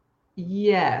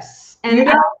 Yes. And you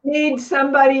don't need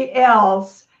somebody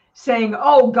else saying,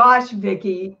 oh gosh,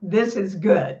 Vicki, this is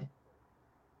good.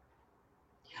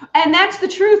 And that's the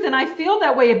truth. And I feel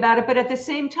that way about it. But at the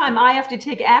same time, I have to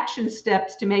take action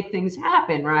steps to make things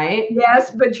happen, right?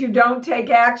 Yes, but you don't take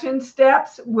action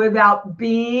steps without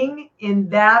being in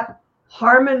that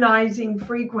harmonizing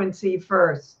frequency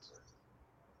first.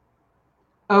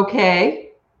 Okay.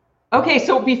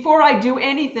 So before I do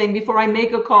anything, before I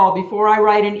make a call, before I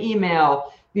write an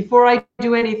email, before I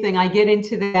do anything, I get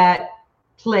into that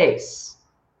place.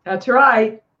 That's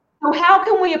right. So how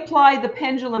can we apply the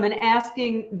pendulum and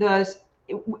asking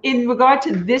in regard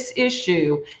to this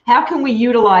issue, how can we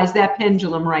utilize that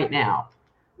pendulum right now?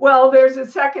 Well, there's a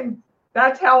second,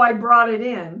 that's how I brought it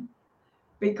in,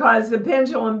 because the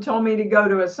pendulum told me to go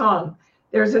to a song.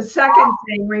 There's a second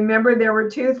thing. Remember, there were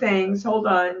two things. Hold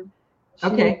on.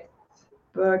 Okay.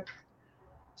 Book,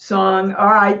 song. All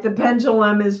right. The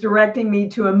pendulum is directing me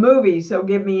to a movie. So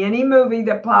give me any movie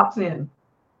that pops in.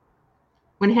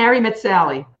 When Harry Met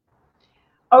Sally.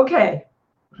 Okay.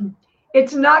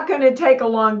 It's not going to take a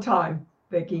long time,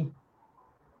 Vicki.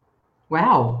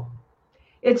 Wow.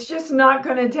 It's just not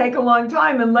going to take a long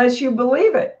time unless you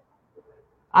believe it.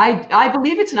 I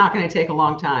believe it's not going to take a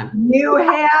long time. You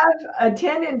have a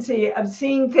tendency of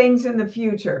seeing things in the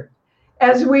future,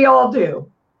 as we all do.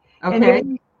 Okay. And if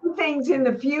you see things in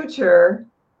the future,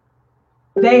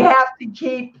 they have to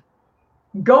keep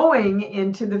going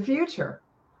into the future.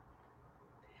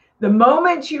 The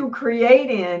moment you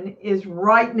create in is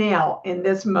right now, in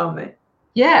this moment.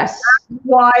 Yes. That's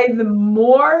why the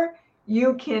more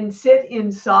you can sit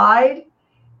inside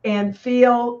and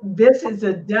feel this is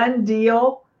a done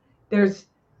deal,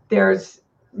 there's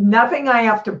nothing I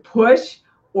have to push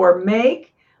or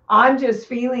make. I'm just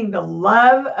feeling the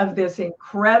love of this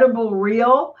incredible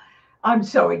reel. I'm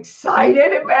so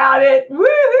excited about it.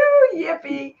 Woohoo,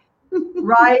 yippee,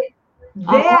 right?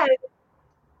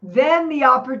 Then the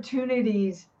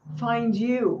opportunities find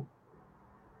you.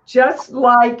 Just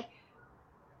like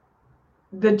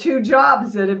the two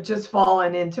jobs that have just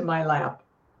fallen into my lap.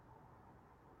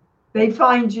 They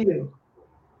find you.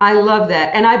 I love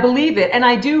that. And I believe it. And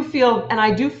I do feel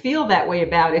that way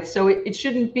about it. So it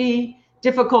shouldn't be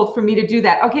difficult for me to do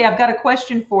that. Okay, I've got a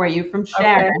question for you from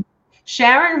Sharon. Okay.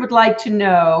 Sharon would like to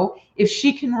know if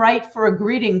she can write for a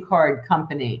greeting card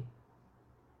company.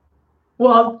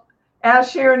 Well,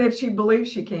 ask Sharon if she believes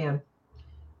she can.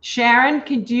 Sharon,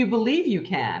 do you believe you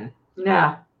can?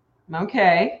 No.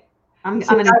 Okay. I'm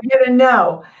going to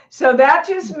know. So that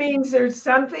just means there's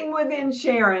something within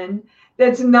Sharon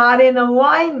that's not in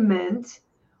alignment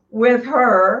with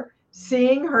her,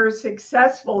 seeing her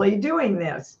successfully doing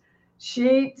this.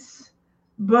 Sheets,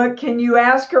 but can you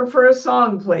ask her for a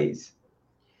song, please?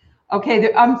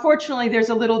 Okay. Unfortunately, there's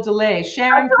a little delay.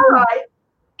 Sharon, that's all right.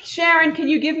 Sharon, can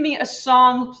you give me a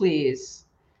song, please?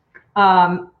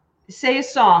 Say a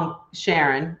song,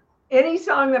 Sharon. Any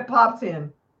song that pops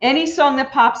in. Any song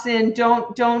that pops in.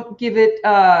 Don't give it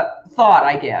thought,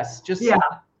 I guess. Just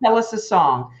tell us a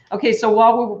song. Okay, so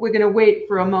while we're going to wait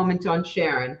for a moment on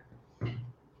Sharon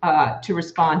to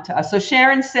respond to us. So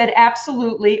Sharon said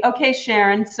absolutely. Okay,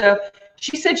 Sharon. So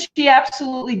she said she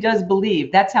absolutely does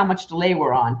believe. That's how much delay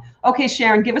we're on. Okay,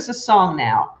 Sharon, give us a song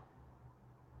now.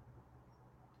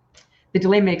 The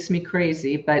delay makes me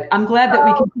crazy, but I'm glad that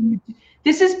we continue.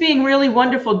 This is being really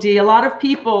wonderful, Dee. A lot of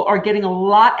people are getting a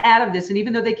lot out of this, and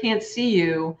even though they can't see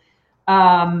you,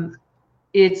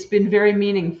 it's been very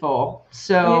meaningful.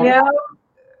 So, you know,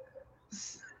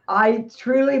 I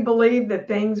truly believe that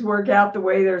things work out the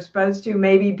way they're supposed to.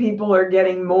 Maybe people are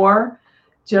getting more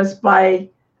just by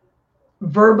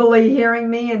verbally hearing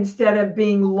me instead of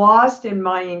being lost in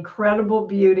my incredible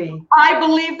beauty. I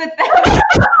believe that.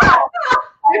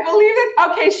 I believe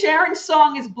it. Okay, Sharon's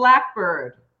song is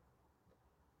Blackbird.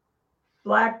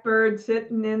 Blackbird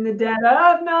sitting in the dead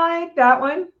of night. That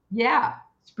one? Yeah.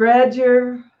 Spread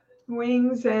your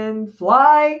wings and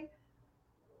fly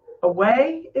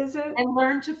away, is it? And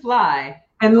learn to fly.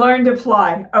 And learn to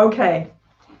fly. Okay.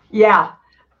 Yeah.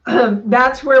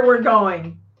 That's where we're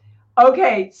going.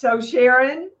 Okay. So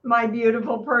Sharon, my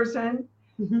beautiful person,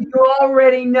 you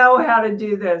already know how to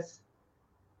do this.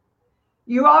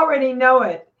 You already know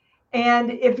it.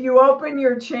 And if you open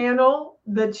your channel,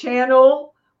 the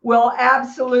channel will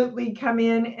absolutely come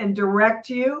in and direct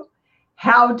you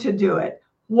how to do it,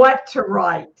 what to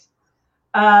write.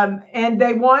 And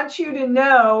they want you to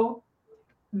know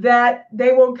that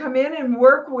they will come in and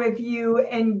work with you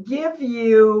and give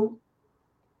you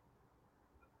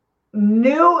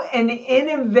new and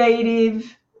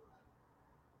innovative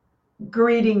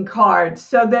greeting cards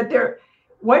so that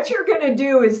what you're going to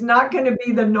do is not going to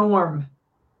be the norm.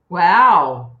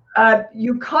 Wow.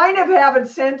 You kind of have a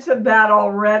sense of that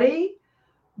already,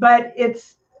 but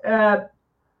it's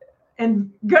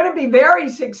and going to be very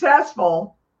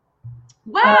successful.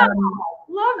 Wow.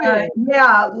 Love it.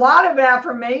 Yeah, a lot of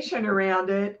affirmation around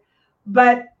it,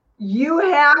 but you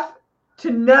have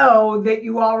to know that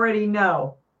you already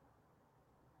know.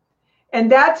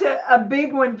 And that's a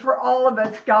big one for all of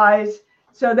us, guys.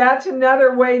 So that's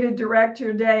another way to direct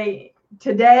your day.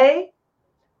 Today,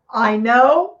 I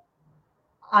know,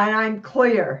 and I'm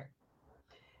clear.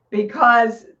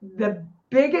 because the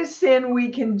biggest sin we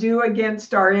can do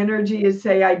against our energy is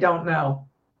say, I don't know.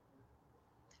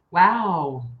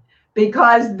 Wow.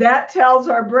 Because that tells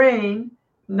our brain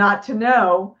not to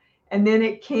know, and then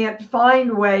it can't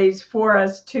find ways for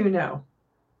us to know.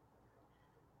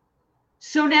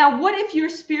 So now what if your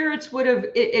spirits would have,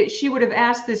 she would have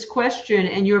asked this question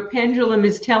and your pendulum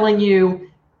is telling you,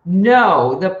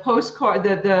 no, the postcard,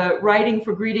 the writing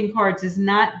for greeting cards is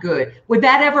not good. Would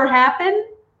that ever happen?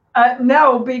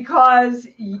 No, because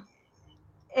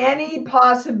any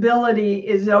possibility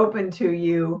is open to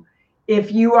you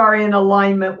if you are in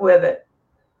alignment with it.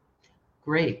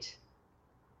 Great.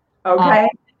 Okay.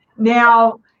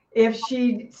 Now, if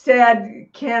she said,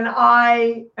 can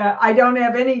I don't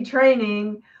have any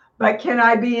training, but can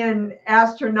I be an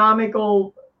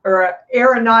astronomical or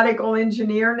aeronautical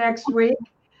engineer next week?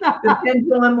 The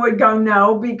pendulum would go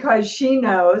no, because she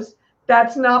knows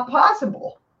that's not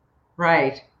possible.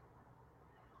 Right.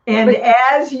 And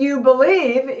as you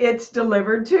believe, it's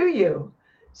delivered to you.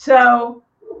 So,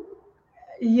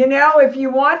 if you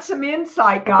want some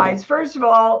insight, guys, first of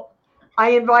all,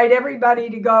 I invite everybody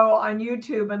to go on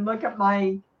YouTube and look at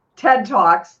my TED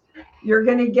Talks. You're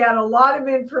going to get a lot of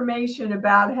information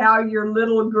about how your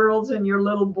little girls and your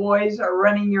little boys are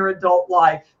running your adult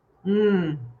life.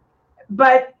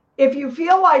 But if you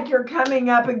feel like you're coming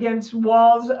up against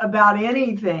walls about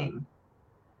anything,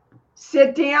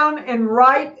 sit down and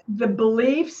write the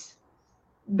beliefs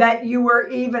that you were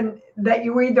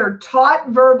either taught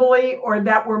verbally or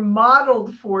that were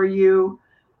modeled for you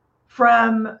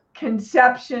from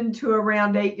conception to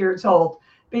around 8 years old,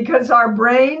 because our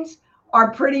brains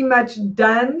are pretty much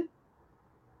done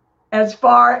as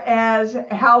far as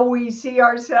how we see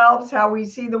ourselves, how we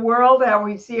see the world, how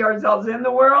we see ourselves in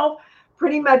the world,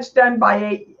 pretty much done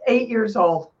by 8 years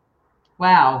old.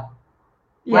 Wow.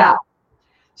 Yeah. Wow.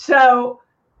 So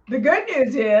the good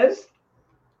news is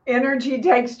energy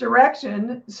takes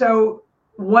direction. So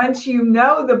once you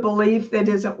know the belief that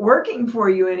isn't working for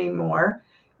you anymore,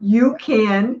 you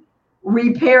can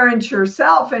reparent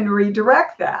yourself and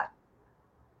redirect that.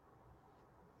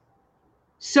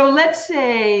 So let's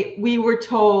say we were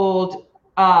told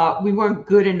we weren't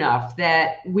good enough,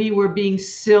 that we were being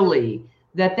silly,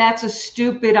 that's a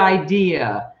stupid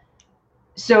idea.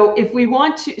 So if we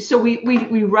want to, so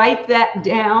we write that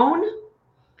down.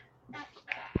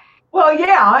 Well,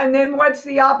 yeah. And then what's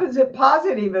the opposite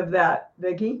positive of that,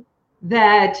 Vicki?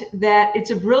 That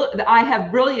it's I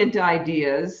have brilliant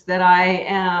ideas, that I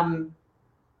am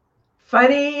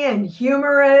funny and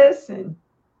humorous. And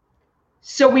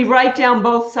so we write down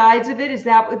both sides of it. Is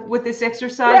that what this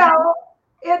exercise? Well,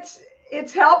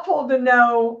 it's helpful to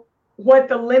know what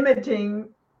the limiting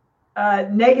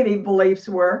negative beliefs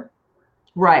were.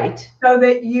 Right. So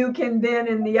that you can then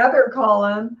in the other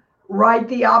column write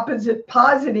the opposite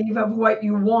positive of what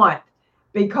you want,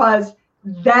 because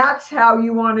that's how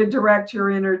you want to direct your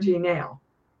energy now.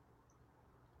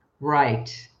 Right.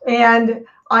 And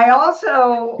I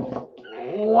also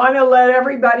want to let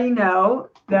everybody know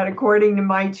that according to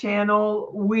my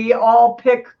channel, we all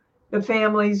pick the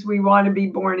families we want to be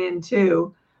born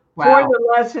into. Wow. For the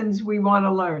lessons we want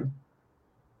to learn.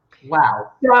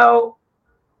 Wow. So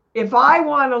if I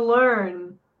want to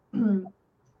learn,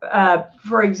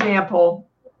 for example,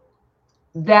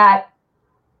 that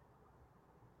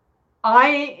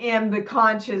I am the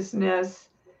consciousness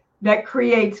that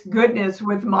creates goodness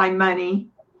with my money,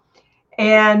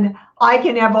 and I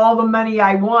can have all the money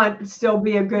I want and still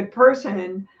be a good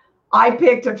person, I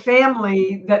picked a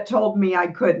family that told me I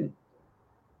couldn't.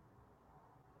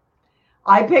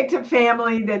 I picked a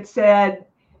family that said,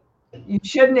 you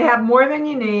shouldn't have more than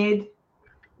you need.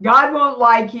 God won't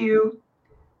like you.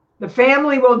 The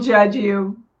family will judge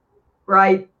you,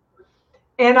 right?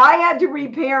 And I had to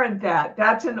reparent that.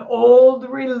 That's an old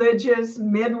religious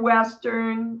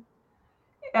Midwestern,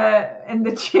 and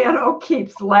the channel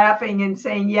keeps laughing and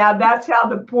saying, yeah, that's how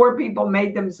the poor people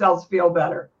made themselves feel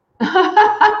better.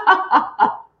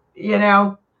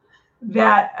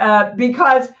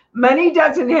 Because money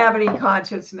doesn't have any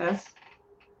consciousness.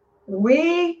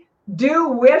 We do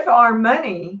with our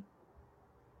money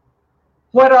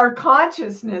what our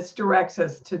consciousness directs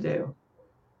us to do.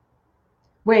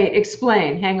 Wait,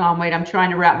 explain. Hang on, wait. I'm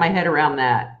trying to wrap my head around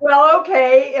that. Well,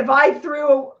 okay. If I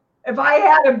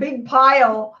had a big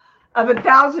pile of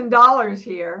 $1,000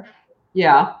 here.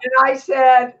 Yeah. And I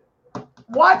said,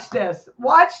 watch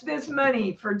this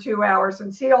money for 2 hours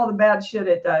and see all the bad shit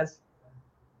it does.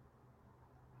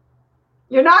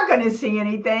 You're not going to see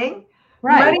anything.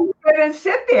 Right. Money's going to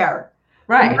sit there.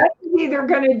 Right. Money's either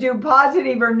going to do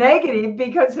positive or negative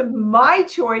because of my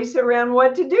choice around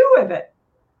what to do with it.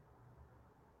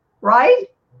 right?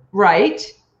 Right.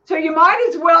 So you might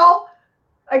as well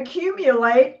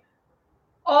accumulate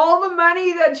all the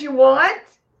money that you want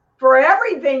for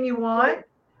everything you want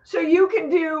so you can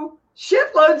do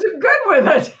shitloads of good with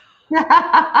it.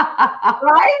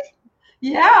 Right?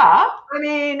 Yeah. I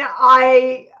mean,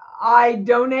 I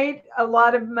donate a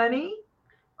lot of money.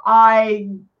 I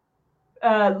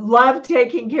love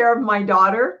taking care of my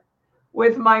daughter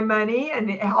with my money and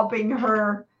helping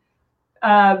her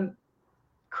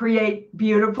create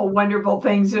beautiful, wonderful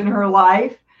things in her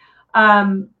life.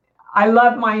 I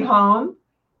love my home.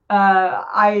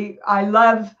 I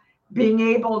love being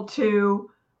able to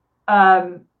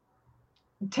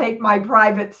take my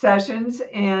private sessions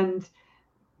and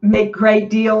make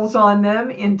great deals on them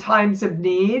in times of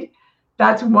need.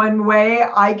 That's one way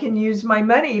I can use my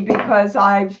money because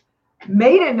I've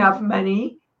made enough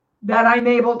money that I'm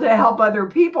able to help other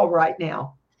people right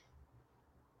now.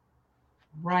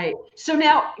 Right. So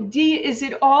now, Dee, is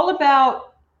it all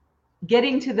about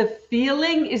getting to the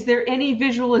feeling? Is there any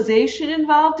visualization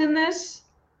involved in this?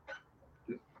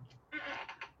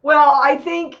 Well, I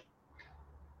think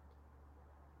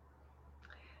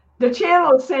the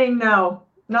channel is saying no,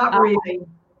 not really.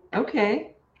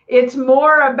 Okay. It's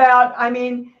more about, I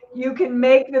mean, you can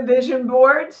make the vision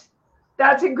boards.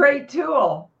 That's a great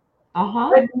tool.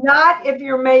 But not if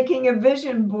you're making a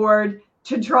vision board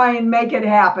to try and make it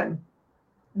happen.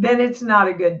 Then it's not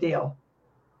a good deal.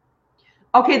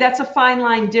 Okay, that's a fine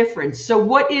line difference. So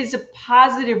what is a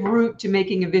positive route to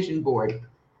making a vision board?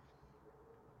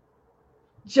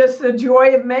 Just the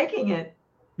joy of making it.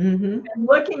 Mm-hmm. And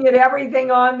looking at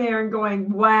everything on there and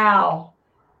going, wow,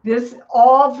 this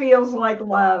all feels like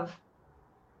love.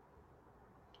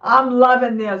 I'm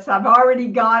loving this. I've already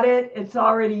got it. It's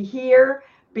already here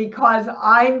because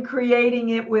I'm creating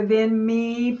it within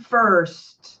me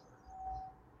first.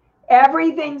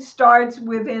 Everything starts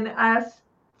within us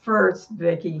first,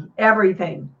 Vicki.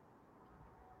 Everything.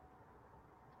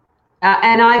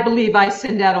 And I believe I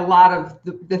send out a lot of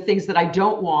the things that I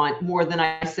don't want more than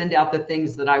I send out the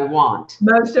things that I want.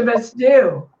 Most of us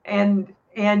do. And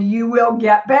you will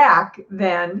get back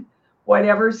then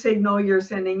whatever signal you're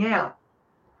sending out.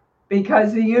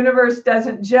 Because the universe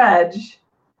doesn't judge.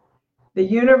 The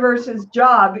universe's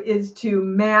job is to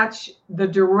match the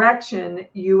direction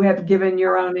you have given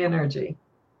your own energy.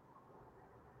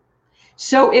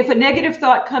 So if a negative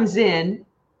thought comes in,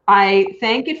 I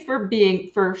thank it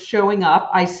for showing up.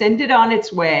 I send it on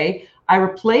its way. I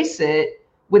replace it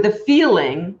with a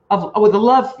feeling with a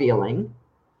love feeling.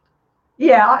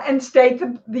 Yeah, and state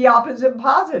the opposite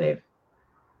positive.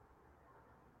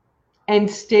 And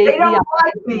state they don't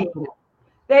like me.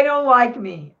 They don't like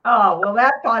me. Oh, well,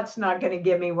 that thought's not going to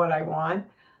give me what I want.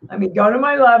 Let me go to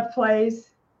my love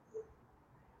place.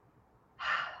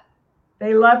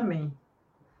 They love me.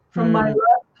 From my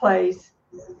love place,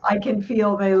 I can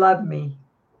feel they love me.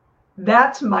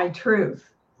 That's my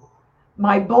truth.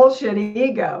 My bullshit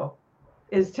ego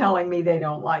is telling me they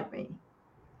don't like me.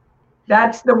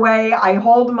 That's the way I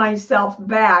hold myself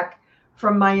back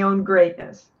from my own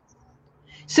greatness.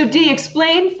 So Dee,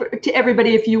 explain to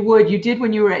everybody, if you would, you did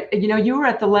when you were at, you were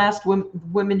at the last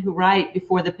Women Who Write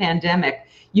before the pandemic.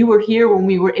 You were here when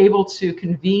we were able to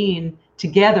convene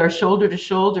together, shoulder to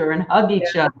shoulder, and hug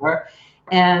each other.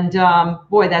 And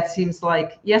boy, that seems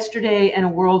like yesterday and a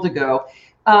world ago.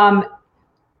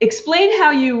 Explain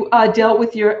how you dealt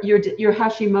with your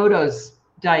Hashimoto's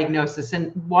diagnosis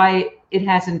and why it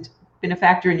hasn't been a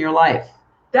factor in your life.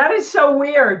 That is so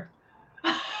weird.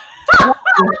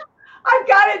 I've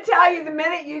got to tell you, the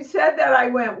minute you said that, I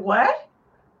went, what?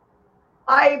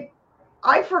 I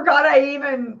forgot I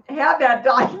even had that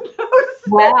diagnosis.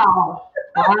 Wow.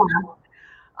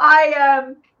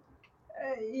 Wow.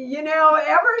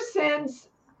 Ever since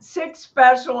 6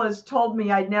 specialists told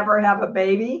me I'd never have a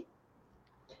baby.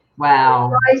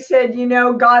 Wow. I said,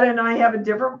 God and I have a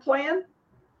different plan.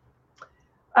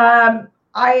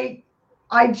 I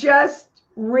just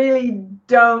really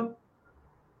don't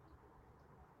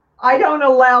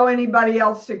allow anybody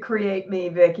else to create me,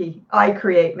 Vicki. I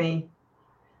create me.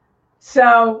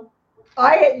 So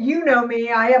you know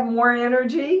me, I have more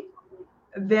energy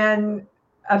than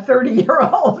a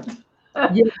 30-year-old.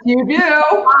 Yes, you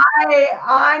do.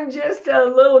 I'm just a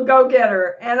little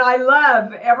go-getter, and I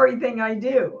love everything I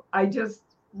do. I just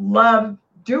love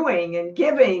doing and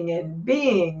giving and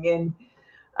being.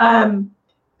 And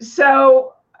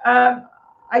so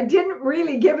I didn't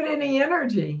really give it any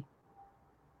energy.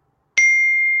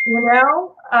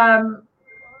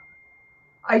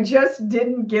 I just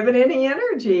didn't give it any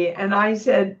energy. And I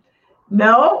said,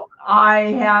 no,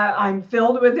 I'm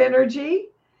filled with energy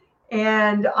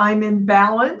and I'm in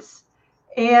balance.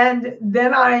 And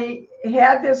then I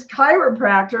had this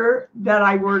chiropractor that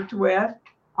I worked with.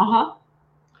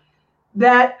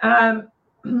 That I'm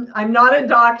not a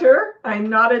doctor. I'm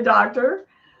not a doctor,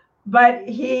 but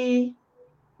he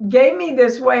gave me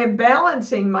this way of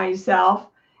balancing myself.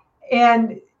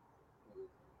 And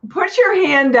put your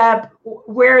hand up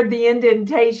where the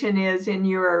indentation is in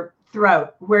your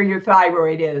throat, where your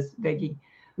thyroid is, Vicki.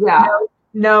 Yeah.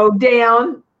 No,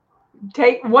 down.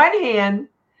 Take one hand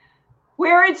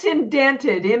where it's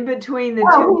indented in between the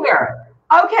two. Here.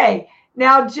 Okay.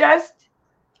 Now just.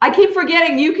 I keep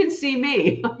forgetting you can see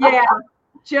me. Yeah.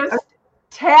 Just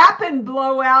tap and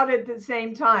blow out at the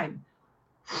same time.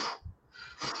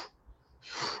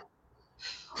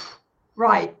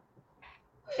 Right.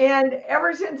 And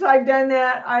ever since I've done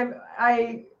that,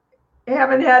 I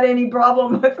haven't had any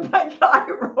problem with my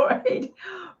thyroid.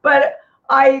 But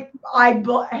I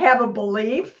have a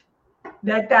belief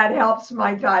that helps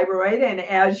my thyroid. And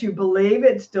as you believe,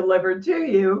 it's delivered to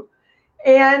you.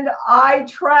 And I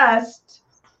trust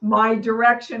my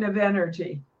direction of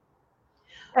energy.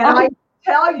 And I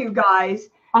tell you guys,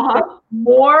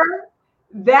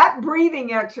 that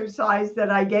breathing exercise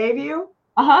that I gave you,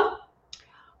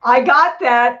 I got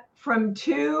that from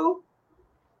 2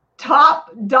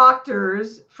 top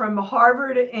doctors from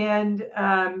Harvard and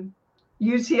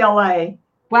UCLA.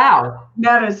 Wow.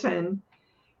 Medicine.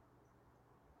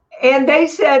 And they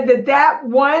said that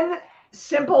one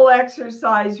simple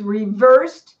exercise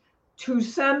reversed to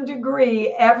some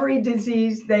degree every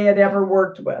disease they had ever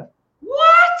worked with.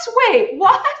 What? Wait,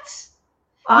 what?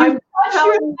 You touch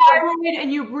your thyroid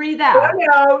and you breathe out.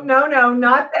 No,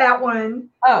 not that one.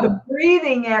 Oh. The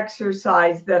breathing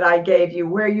exercise that I gave you,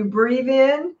 where you breathe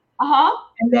in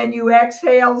and then you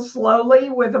exhale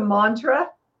slowly with a mantra.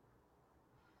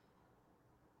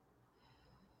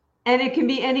 And it can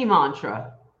be any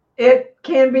mantra. It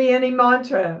can be any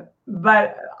mantra,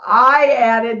 but I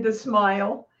added the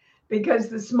smile because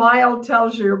the smile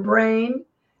tells your brain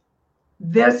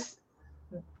this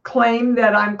claim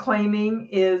that I'm claiming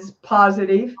is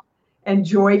positive and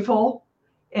joyful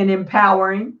and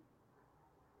empowering,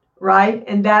 right?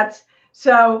 And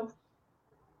so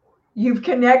you've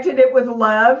connected it with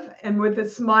love, and with a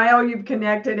smile, you've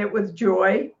connected it with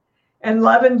joy. And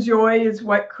love and joy is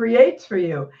what creates for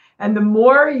you. And the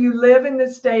more you live in the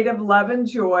state of love and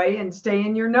joy and stay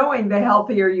in your knowing, the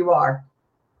healthier you are.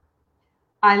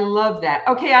 I love that.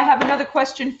 Okay, I have another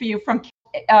question for you from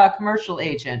Commercial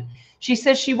Agent. She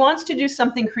says she wants to do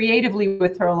something creatively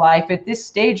with her life at this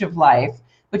stage of life,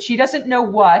 but she doesn't know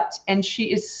what, and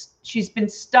she's been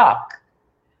stuck.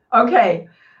 Okay.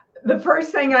 The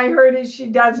first thing I heard is she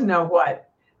does know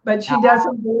what, but she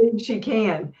doesn't believe she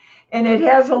can. And it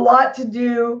has a lot to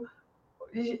do,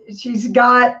 she's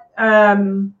got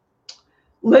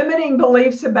limiting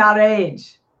beliefs about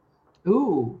age.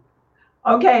 Ooh.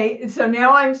 Okay, so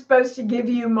now I'm supposed to give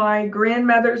you my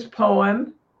grandmother's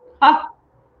poem.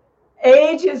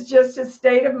 Age is just a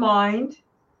state of mind.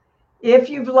 If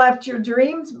you've left your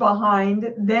dreams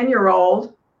behind, then you're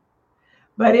old.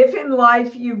 But if in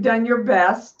life you've done your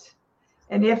best,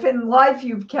 and if in life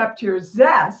you've kept your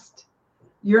zest,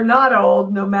 you're not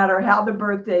old, no matter how the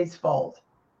birthdays fold.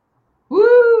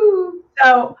 Woo!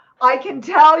 So I can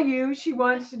tell you she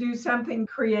wants to do something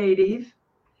creative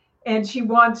and she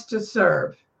wants to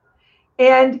serve.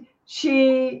 And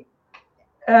she,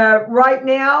 right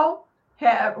now,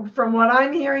 from what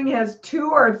I'm hearing, has 2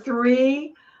 or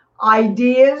 3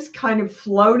 ideas kind of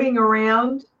floating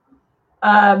around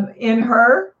in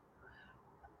her.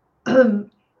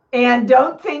 And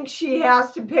don't think she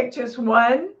has to pick just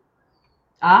one.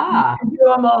 You can do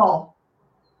them all.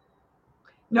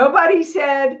 Nobody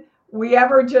said we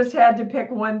ever just had to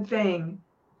pick one thing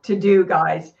to do,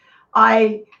 guys.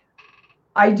 I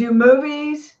do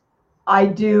movies. I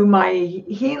do my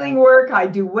healing work. I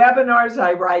do webinars.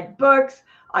 I write books.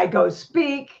 I go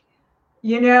speak.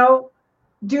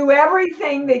 Do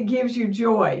everything that gives you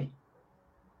joy.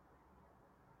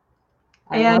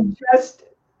 And just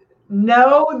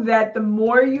know that the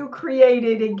more you create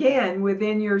it again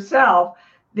within yourself,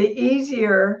 the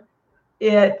easier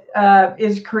it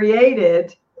is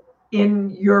created in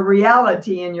your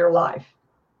reality in your life.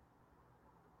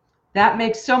 That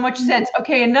makes so much sense.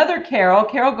 Okay, another Carol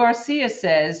Garcia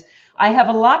says, I have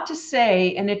a lot to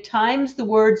say, and at times the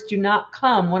words do not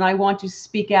come when I want to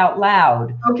speak out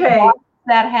loud. Okay. Why does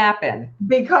that happen?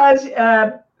 Because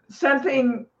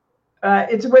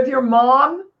it's with your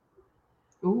mom.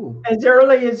 Ooh. As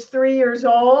early as 3 years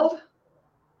old.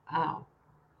 Wow.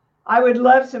 I would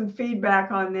love some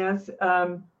feedback on this.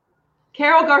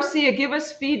 Carol Garcia, give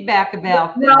us feedback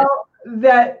about this. No,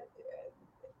 that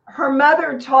her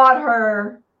mother taught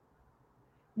her.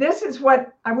 This is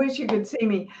what I wish you could see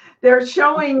me. They're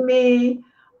showing me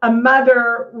a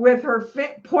mother with her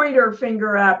pointer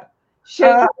finger up,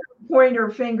 shaking her pointer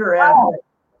finger at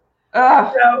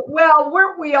her. So, well,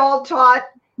 weren't we all taught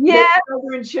that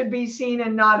children should be seen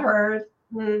and not heard?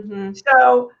 Mm-hmm.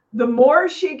 So the more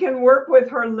she can work with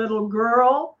her little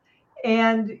girl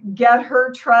and get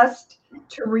her trust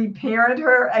to reparent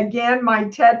her. Again, my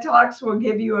TED Talks will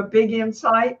give you a big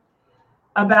insight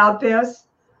about this.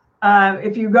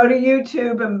 If you go to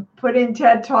YouTube and put in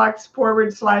TED Talks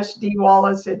 /Dee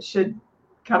Wallace, it should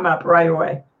come up right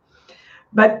away.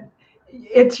 But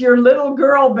it's your little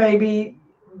girl, baby.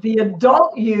 The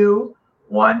adult you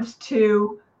wants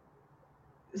to,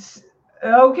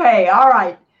 okay, all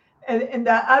right. And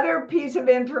the other piece of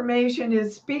information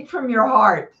is speak from your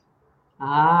heart.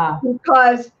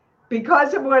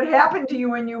 Because of what happened to you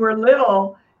when you were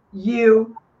little,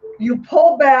 you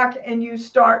pull back and you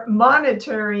start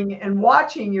monitoring and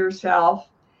watching yourself,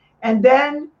 and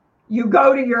then you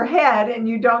go to your head and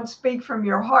you don't speak from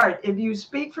your heart. If you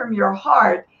speak from your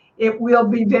heart, it will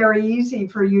be very easy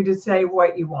for you to say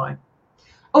what you want.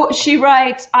 Oh, she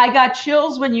writes, I got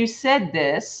chills when you said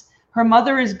this. Her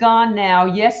mother is gone now.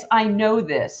 Yes, I know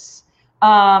this.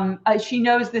 She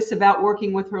knows this about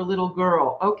working with her little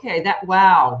girl. Okay,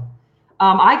 wow.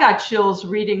 I got chills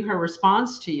reading her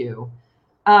response to you.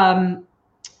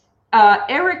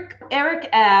 Eric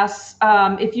asks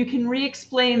if you can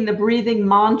re-explain the breathing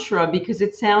mantra because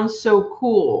it sounds so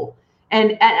cool.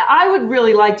 And I would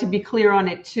really like to be clear on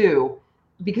it too,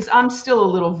 because I'm still a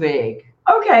little vague.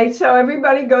 Okay, so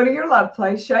everybody go to your love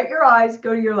place. Shut your eyes,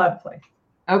 go to your love place.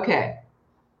 Okay.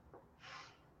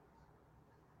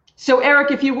 So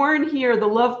Eric, if you weren't here, the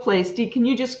love place, Dee, can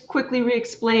you just quickly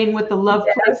re-explain what the love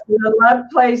place is? The love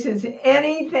place is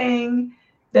anything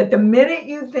that the minute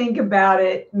you think about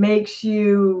it makes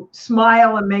you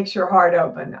smile and makes your heart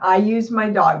open. I use my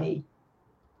doggy.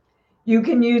 You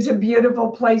can use a beautiful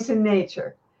place in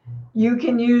nature. You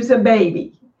can use a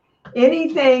baby.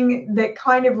 Anything that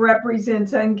kind of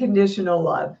represents unconditional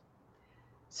love.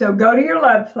 So go to your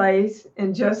love place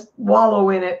and just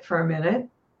wallow in it for a minute.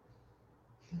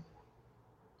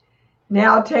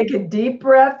 Now take a deep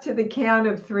breath to the count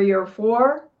of 3 or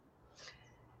 4.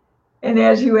 And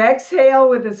as you exhale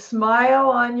with a smile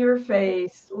on your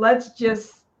face, let's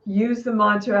just use the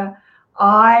mantra,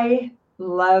 I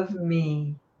love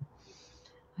me.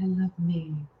 I love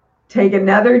me. Take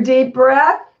another deep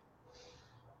breath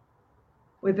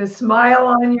with a smile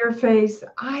on your face.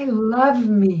 I love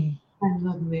me. I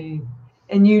love me.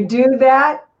 And you do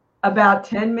that about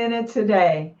 10 minutes a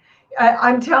day.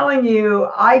 I'm telling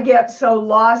you, I get so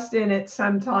lost in it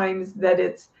sometimes that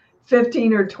it's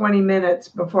 15 or 20 minutes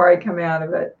before I come out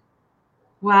of it.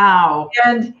 Wow.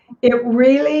 And it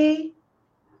really,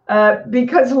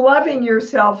 because loving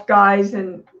yourself, guys,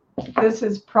 and this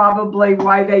is probably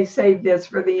why they saved this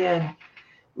for the end.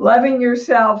 Loving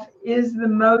yourself is the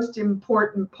most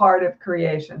important part of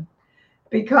creation.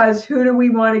 Because who do we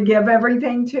want to give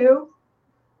everything to?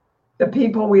 The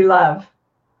people we love.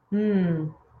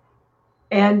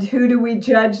 And who do we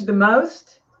judge the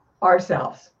most?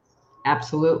 Ourselves.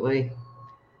 Absolutely.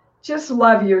 Just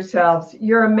love yourselves.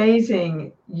 You're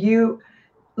amazing.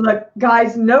 Look,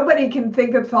 guys, nobody can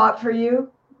think a thought for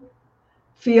you,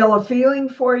 feel a feeling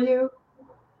for you,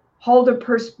 hold a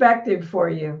perspective for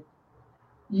you.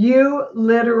 You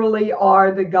literally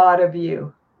are the God of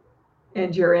you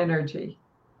and your energy.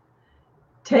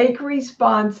 Take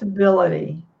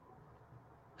responsibility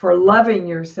for loving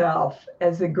yourself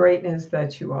as the greatness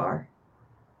that you are.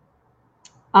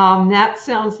 That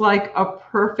sounds like a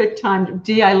perfect time.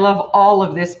 Dee, I love all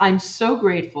of this. I'm so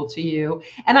grateful to you.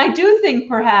 And I do think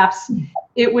perhaps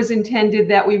it was intended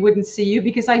that we wouldn't see you,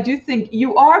 because I do think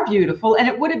you are beautiful and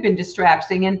it would have been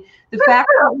distracting. And the fact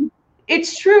that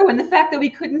it's true. And the fact that we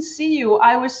couldn't see you,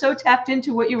 I was so tapped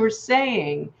into what you were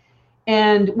saying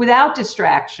and without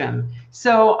distraction.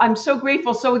 So I'm so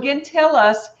grateful. So again, tell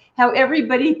us how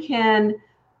everybody can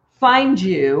find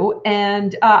you.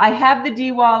 And I have the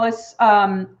Dee Wallace,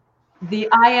 the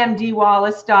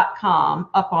IamDeeWallace.com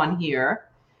up on here.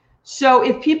 So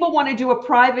if people want to do a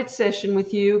private session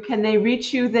with you, can they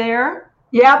reach you there?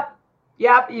 Yep.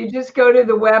 You just go to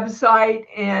the website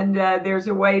and there's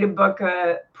a way to book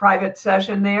a private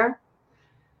session there.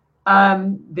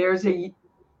 There's a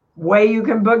way you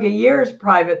can book a year's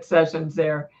private sessions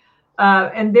there.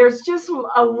 And there's just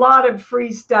a lot of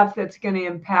free stuff that's going to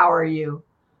empower you.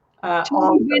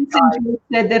 Tony Vincent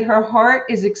said that her heart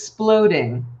is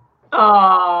exploding.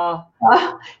 Oh,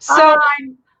 so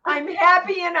I'm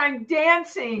happy and I'm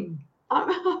dancing.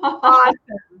 Awesome.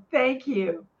 Thank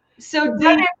you. So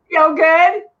Doesn't it feel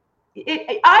good?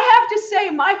 I have to say,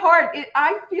 my heart,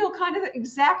 I feel kind of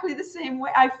exactly the same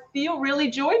way. I feel really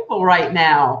joyful right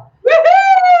now. Woohoo!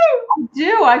 I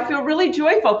do. I feel really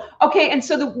joyful. Okay, and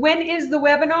so when is the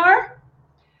webinar?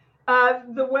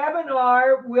 The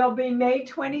webinar will be May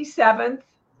 27th.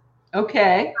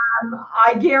 Okay.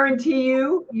 I guarantee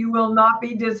you, you will not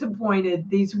be disappointed.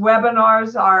 These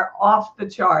webinars are off the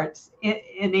charts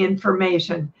in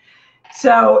information.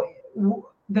 So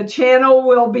the channel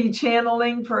will be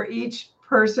channeling for each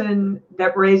person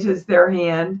that raises their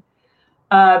hand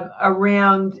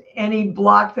around any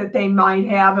block that they might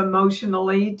have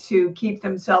emotionally to keep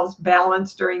themselves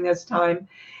balanced during this time.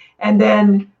 And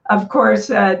then, of course,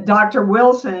 Dr.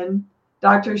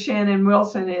 Shannon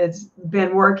Wilson has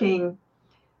been working,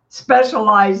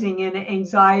 specializing in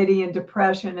anxiety and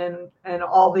depression and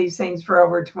all these things for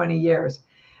over 20 years.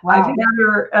 Wow. I've had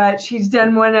her, she's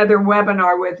done one other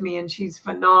webinar with me, and she's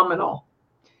phenomenal.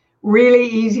 Really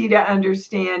easy to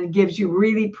understand, gives you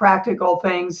really practical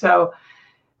things. So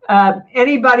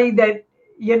anybody that,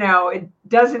 it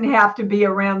doesn't have to be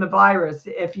around the virus.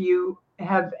 If you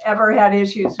have ever had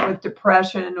issues with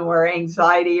depression or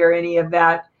anxiety or any of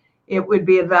that, it would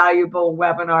be a valuable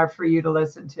webinar for you to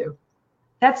listen to.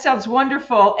 That sounds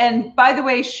wonderful. And by the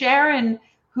way, Sharon,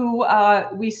 who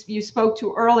you spoke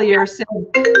to earlier, said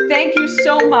thank you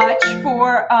so much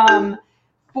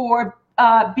for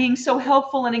being so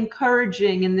helpful and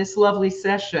encouraging in this lovely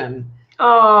session.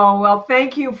 Oh, well,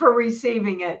 thank you for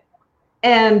receiving it.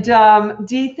 And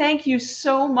Dee, thank you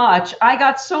so much. I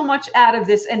got so much out of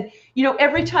this. And,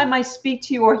 every time I speak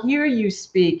to you or hear you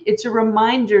speak, it's a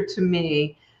reminder to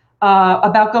me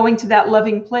about going to that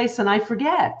loving place. And I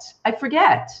forget.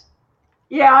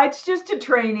 Yeah, it's just a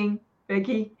training,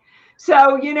 Vicki.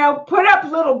 So, put up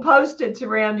little Post-its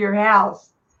around your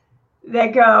house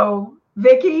that go,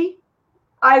 Vicki,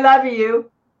 I love you,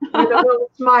 with a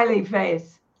little smiley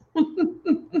face.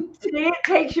 See, it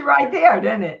takes you right there,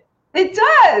 doesn't it? It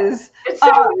does. It's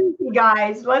so easy,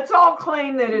 guys. Let's all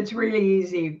claim that it's really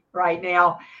easy right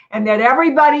now and that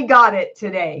everybody got it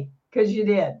today, because you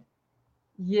did.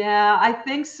 Yeah, I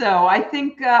think so. I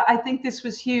think this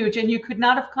was huge, and you could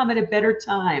not have come at a better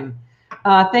time.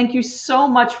 Thank you so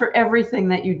much for everything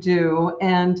that you do,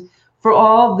 and for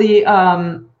all the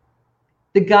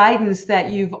guidance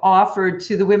that you've offered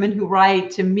to the women who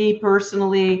write. To me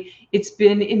personally, it's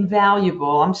been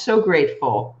invaluable. I'm so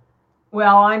grateful.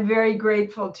 Well, I'm very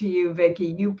grateful to you,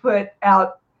 Vicki. You put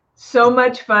out so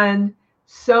much fun,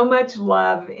 so much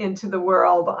love into the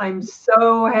world. I'm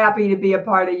so happy to be a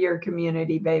part of your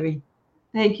community, baby.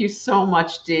 Thank you so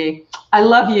much, Dee. I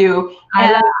love you.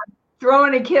 And I'm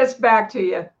throwing a kiss back to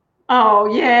you.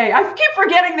 Oh, yay. I keep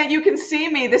forgetting that you can see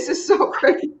me. This is so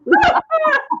great.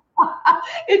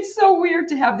 It's so weird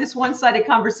to have this one-sided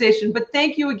conversation, but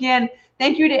thank you again.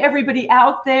 Thank you to everybody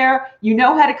out there. You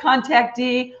know how to contact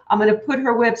Dee. I'm going to put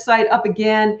her website up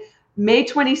again. May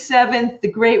 27th, the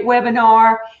great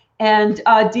webinar. And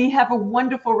Dee, have a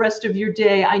wonderful rest of your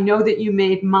day. I know that you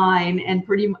made mine and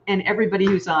everybody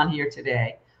who's on here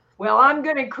today. Well, I'm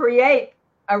going to create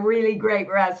a really great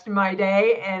rest of my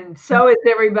day, and so is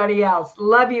everybody else.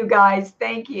 Love you guys.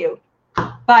 Thank you.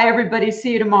 Bye, everybody.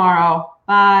 See you tomorrow.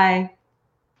 Bye.